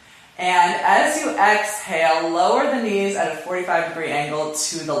 And as you exhale, lower the knees at a 45-degree angle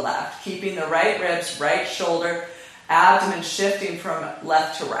to the left, keeping the right ribs, right shoulder, abdomen shifting from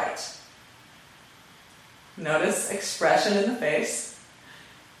left to right. Notice expression in the face.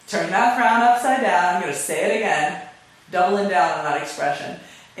 Turn that frown upside down. I'm going to say it again, doubling down on that expression.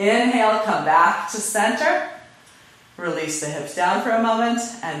 Inhale, come back to center. Release the hips down for a moment,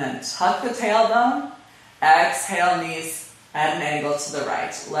 and then tuck the tailbone. Exhale, knees at an angle to the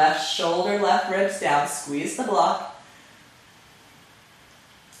right. Left shoulder, left ribs down. Squeeze the block.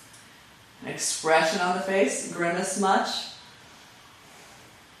 An expression on the face. Grimace much.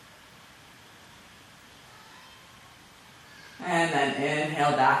 And then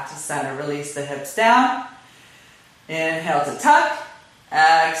inhale back to center. Release the hips down. Inhale to tuck.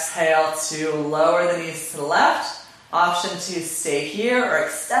 Exhale to lower the knees to the left. Option to stay here or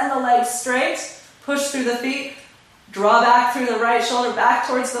extend the legs straight. Push through the feet. Draw back through the right shoulder, back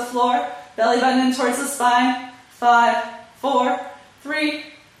towards the floor. Belly button in towards the spine. 5, 4, 3,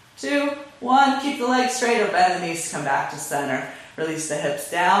 2, 1. Keep the legs straight or bend the knees to come back to center. Release the hips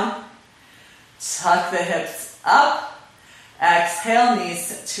down. Tuck the hips up. Exhale,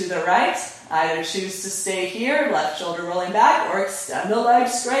 knees to the right. Either choose to stay here, left shoulder rolling back, or extend the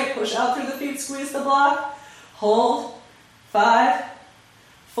legs straight. Push out through the feet, squeeze the block. Hold. 5,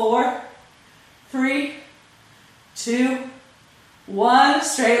 4, 3, 2, 1.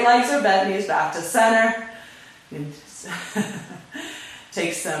 Straight legs or bent knees back to center.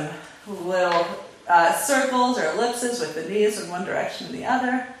 Take some little circles or ellipses with the knees in one direction and the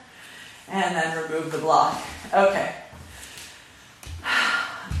other. And then remove the block. Okay.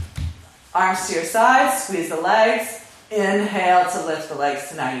 Arms to your sides, squeeze the legs. Inhale to lift the legs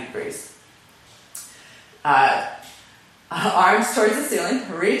to 90 degrees. Arms towards the ceiling,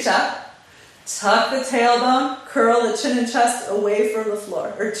 reach up. Tuck the tailbone, curl the chin and chest away from the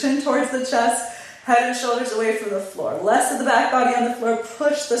floor. Or chin towards the chest, head and shoulders away from the floor. Less of the back body on the floor,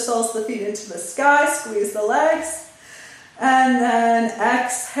 push the soles of the feet into the sky, squeeze the legs. And then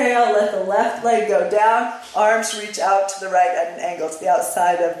exhale, let the left leg go down. Arms reach out to the right at an angle to the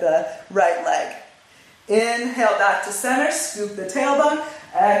outside of the right leg. Inhale back to center, scoop the tailbone.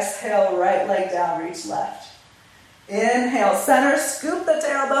 Exhale, right leg down, reach left. Inhale, center, scoop the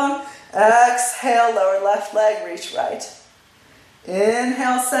tailbone. Exhale, lower left leg, reach right.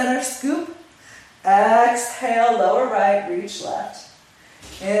 Inhale, center, scoop. Exhale, lower right, reach left.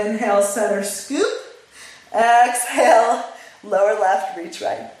 Inhale, center, scoop. Exhale, lower left, reach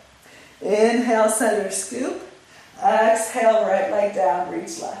right. Inhale, center, scoop. Exhale, right leg down,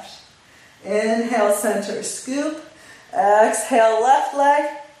 reach left. Inhale, center, scoop. Exhale, left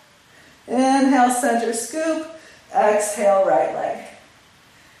leg. Inhale, center, scoop. Exhale, right leg.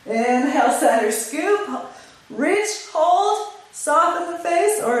 Inhale, center, scoop. Reach, hold, soften the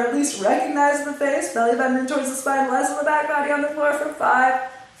face, or at least recognize the face. Belly button in towards the spine, legs on the back, body on the floor for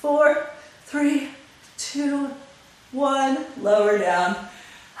 5, 4, 3, 2, 1. Lower down.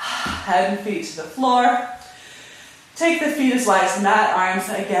 Head and feet to the floor. Take the feet as wide as the mat, arms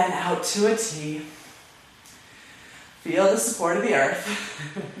again out to a T. Feel the support of the earth.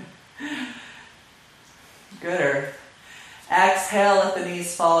 Good earth. Exhale, let the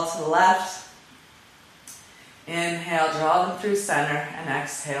knees fall to the left. Inhale, draw them through center, and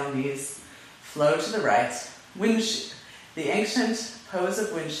exhale, knees flow to the right. The ancient pose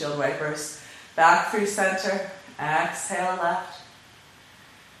of windshield wipers. Back through center. Exhale, left.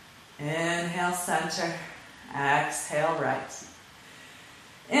 Inhale, center. Exhale, right.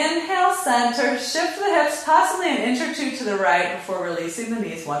 Inhale, center. Shift the hips, possibly an inch or two to the right before releasing the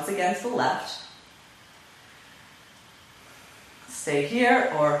knees once again to the left. Stay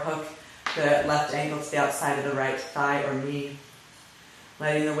here or hook the left ankle to the outside of the right thigh or knee.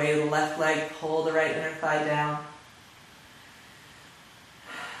 Letting the weight of the left leg pull the right inner thigh down.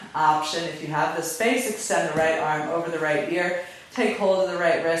 Option, if you have the space, extend the right arm over the right ear. Take hold of the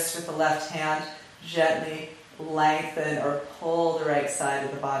right wrist with the left hand. Gently lengthen or pull the right side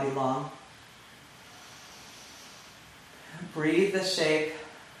of the body long. Breathe the shape.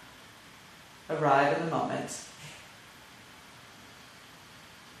 Arrive in the moment.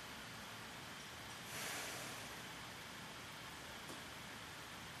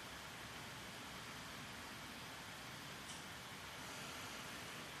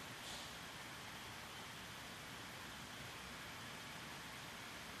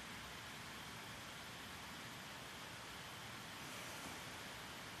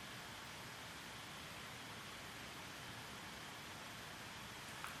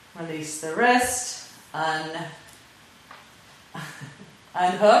 Release the wrist,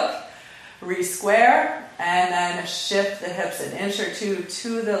 unhook, re-square, and then shift the hips an inch or two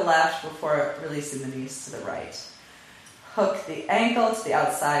to the left before releasing the knees to the right. Hook the ankle to the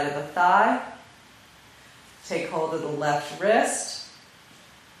outside of the thigh. Take hold of the left wrist.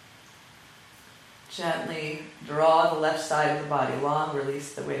 Gently draw the left side of the body long,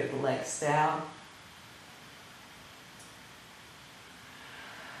 release the weight of the legs down.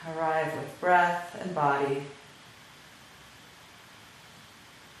 Arrive with breath and body.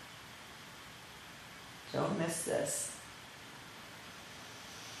 Don't miss this.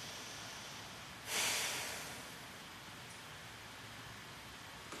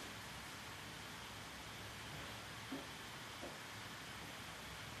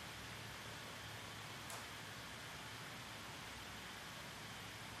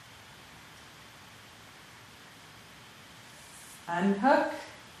 Unhook.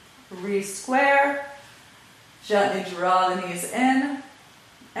 Re-square, gently draw the knees in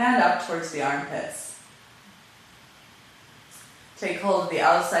and up towards the armpits. Take hold of the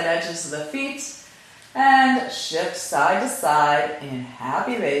outside edges of the feet and shift side to side in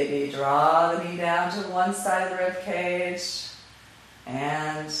happy baby. Draw the knee down to one side of the rib cage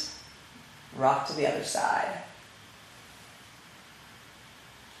and rock to the other side.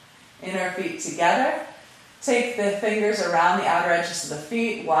 Inner feet together. Take the fingers around the outer edges of the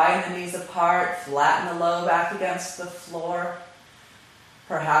feet, widen the knees apart, flatten the low back against the floor.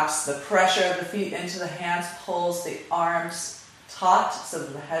 Perhaps the pressure of the feet into the hands pulls the arms taut so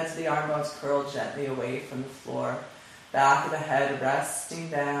that the heads of the arm bones curl gently away from the floor. Back of the head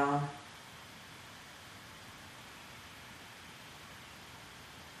resting down.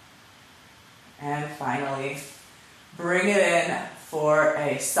 And finally, bring it in for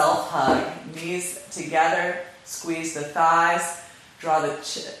a self-hug. Knees together, squeeze the thighs, draw the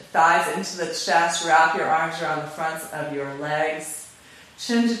thighs into the chest, wrap your arms around the fronts of your legs.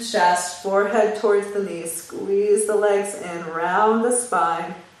 Chin to chest, forehead towards the knees, squeeze the legs in, round the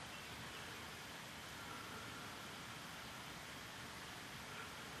spine.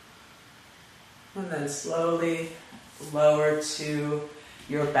 And then slowly lower to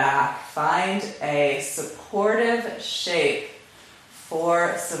your back. Find a supportive shape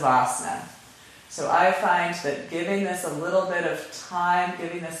for Savasana. So I find that giving this a little bit of time,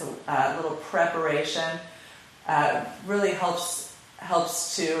 giving this a little preparation, really helps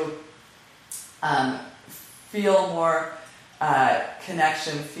to feel more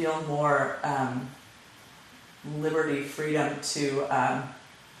connection, feel more liberty, freedom to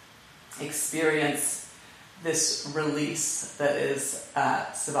experience this release that is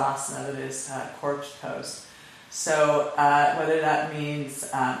Savasana, that is corpse pose. So whether that means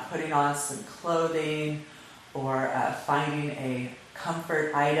putting on some clothing or finding a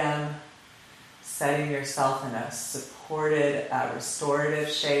comfort item, setting yourself in a supported, restorative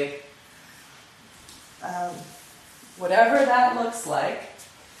shape, whatever that looks like,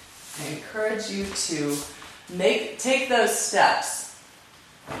 I encourage you to take those steps.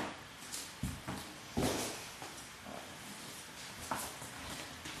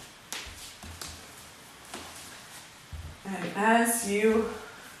 And as you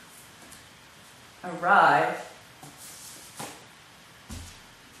arrive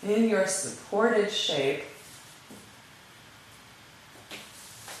in your supported shape,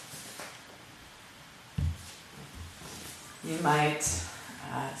 you might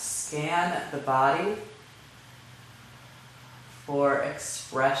scan the body for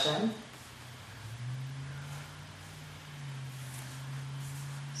expression.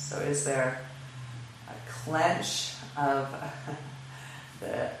 So is there a clench of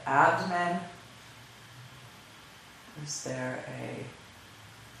the abdomen? Is there a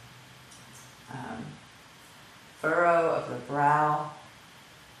furrow of the brow?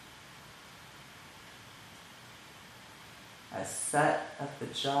 A set of the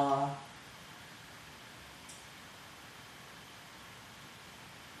jaw?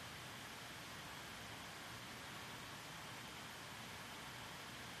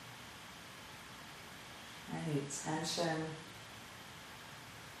 Any tension,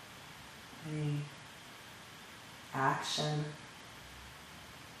 any action,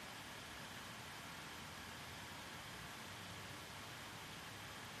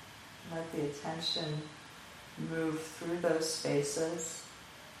 let the attention move through those spaces.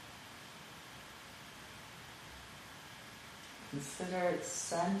 Consider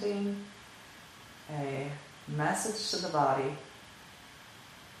sending a message to the body,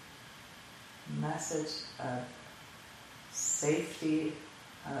 message of safety,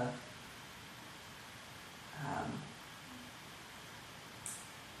 of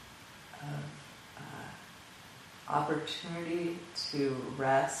opportunity to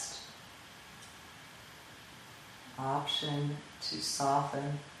rest, option to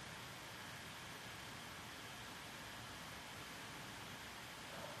soften.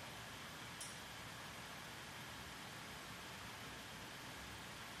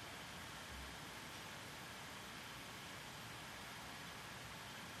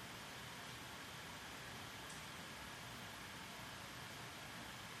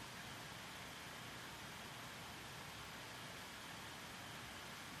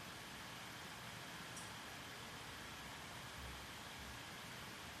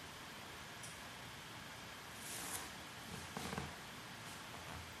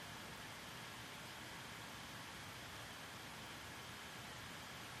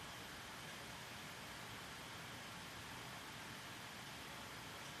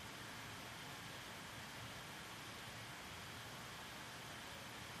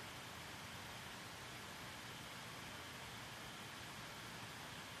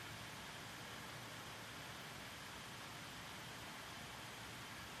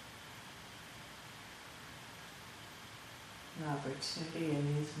 An opportunity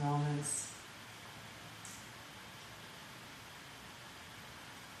in these moments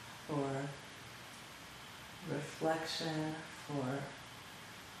for reflection, for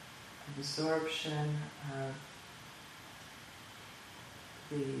absorption of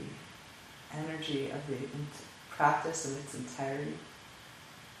the energy of the practice in its entirety.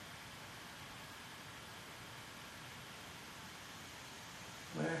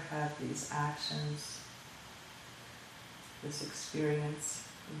 Where have these actions, this experience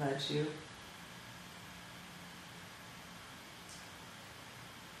led you?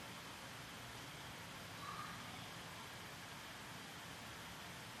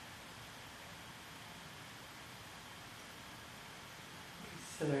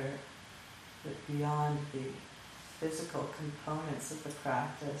 Consider that beyond the physical components of the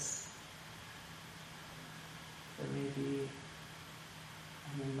practice, there may be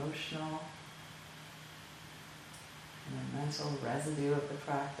an emotional and a mental residue of the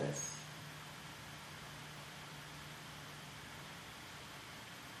practice.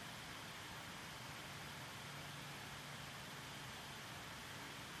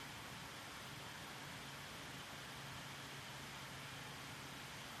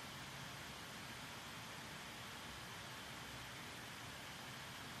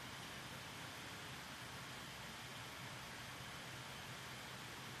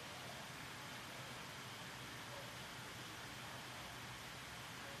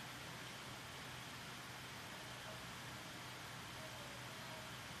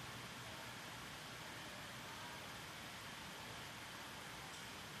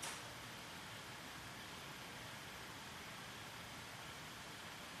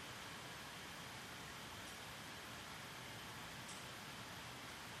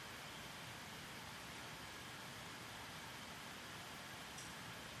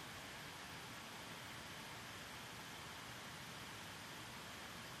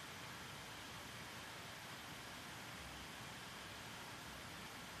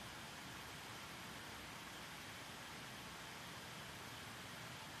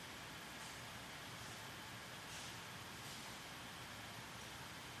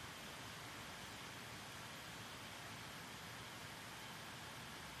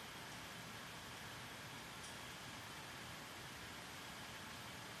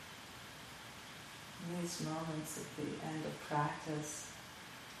 these moments at the end of practice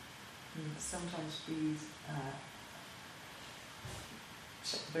can sometimes be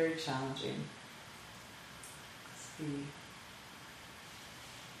very challenging.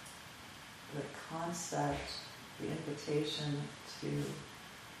 The concept, the invitation to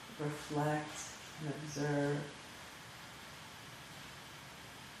reflect and observe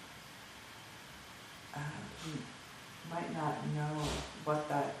you might not know what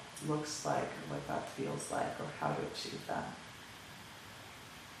that looks like or what that feels like or how to achieve that.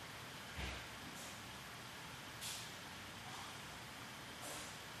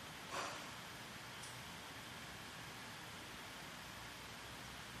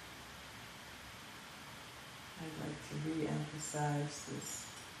 I'd like to re-emphasize this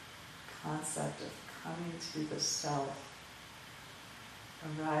concept of coming to the self,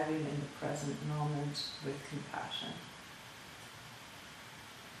 arriving in the present moment with compassion.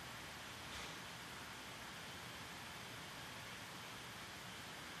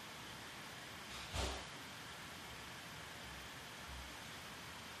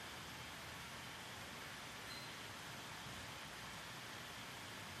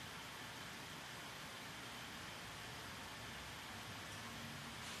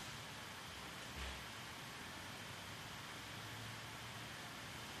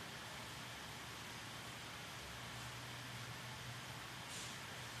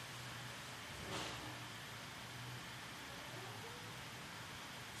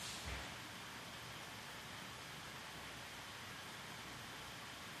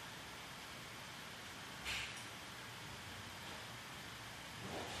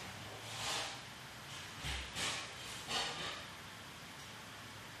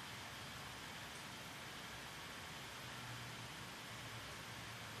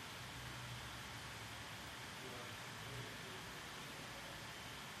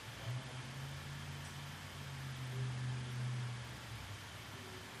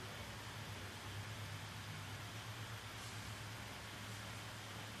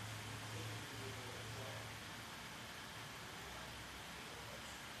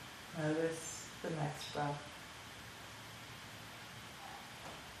 Notice the next breath.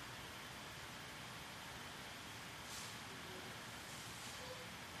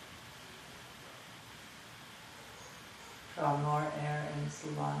 Draw more air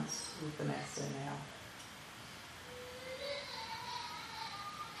into the lungs with the next inhale.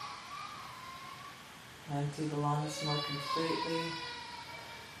 Empty the lungs more completely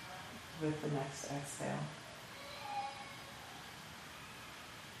with the next exhale.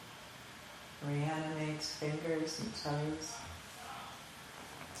 Reanimate fingers and toes.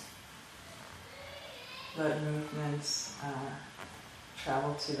 Let movements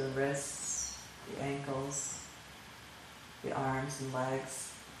travel to the wrists, the ankles, the arms and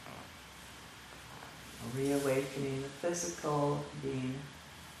legs. Reawakening the physical being.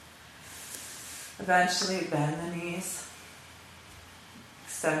 Eventually bend the knees.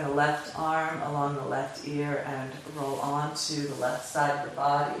 Extend the left arm along the left ear and roll onto the left side of the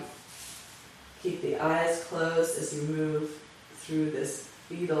body. Keep the eyes closed as you move through this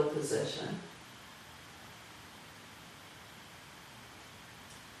fetal position.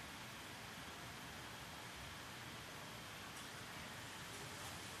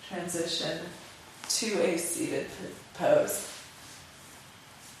 Transition to a seated pose.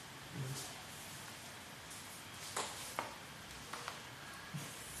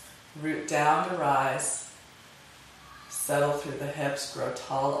 Root down to rise. Settle through the hips, grow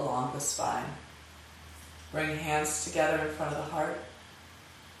tall along the spine. Bring hands together in front of the heart.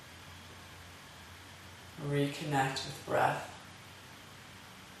 Reconnect with breath.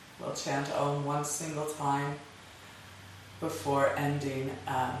 We'll chant Om one single time before ending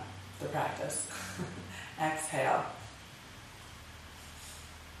the practice. Exhale.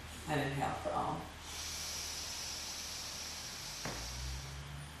 And inhale for Om.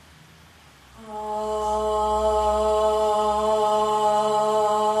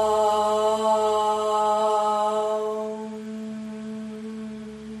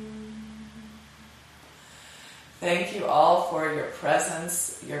 Thank you all for your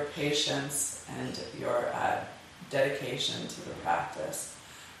presence, your patience, and your dedication to the practice.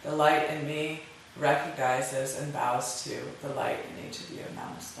 The light in me recognizes and bows to the light in each of you.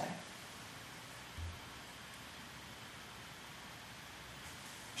 Namaste.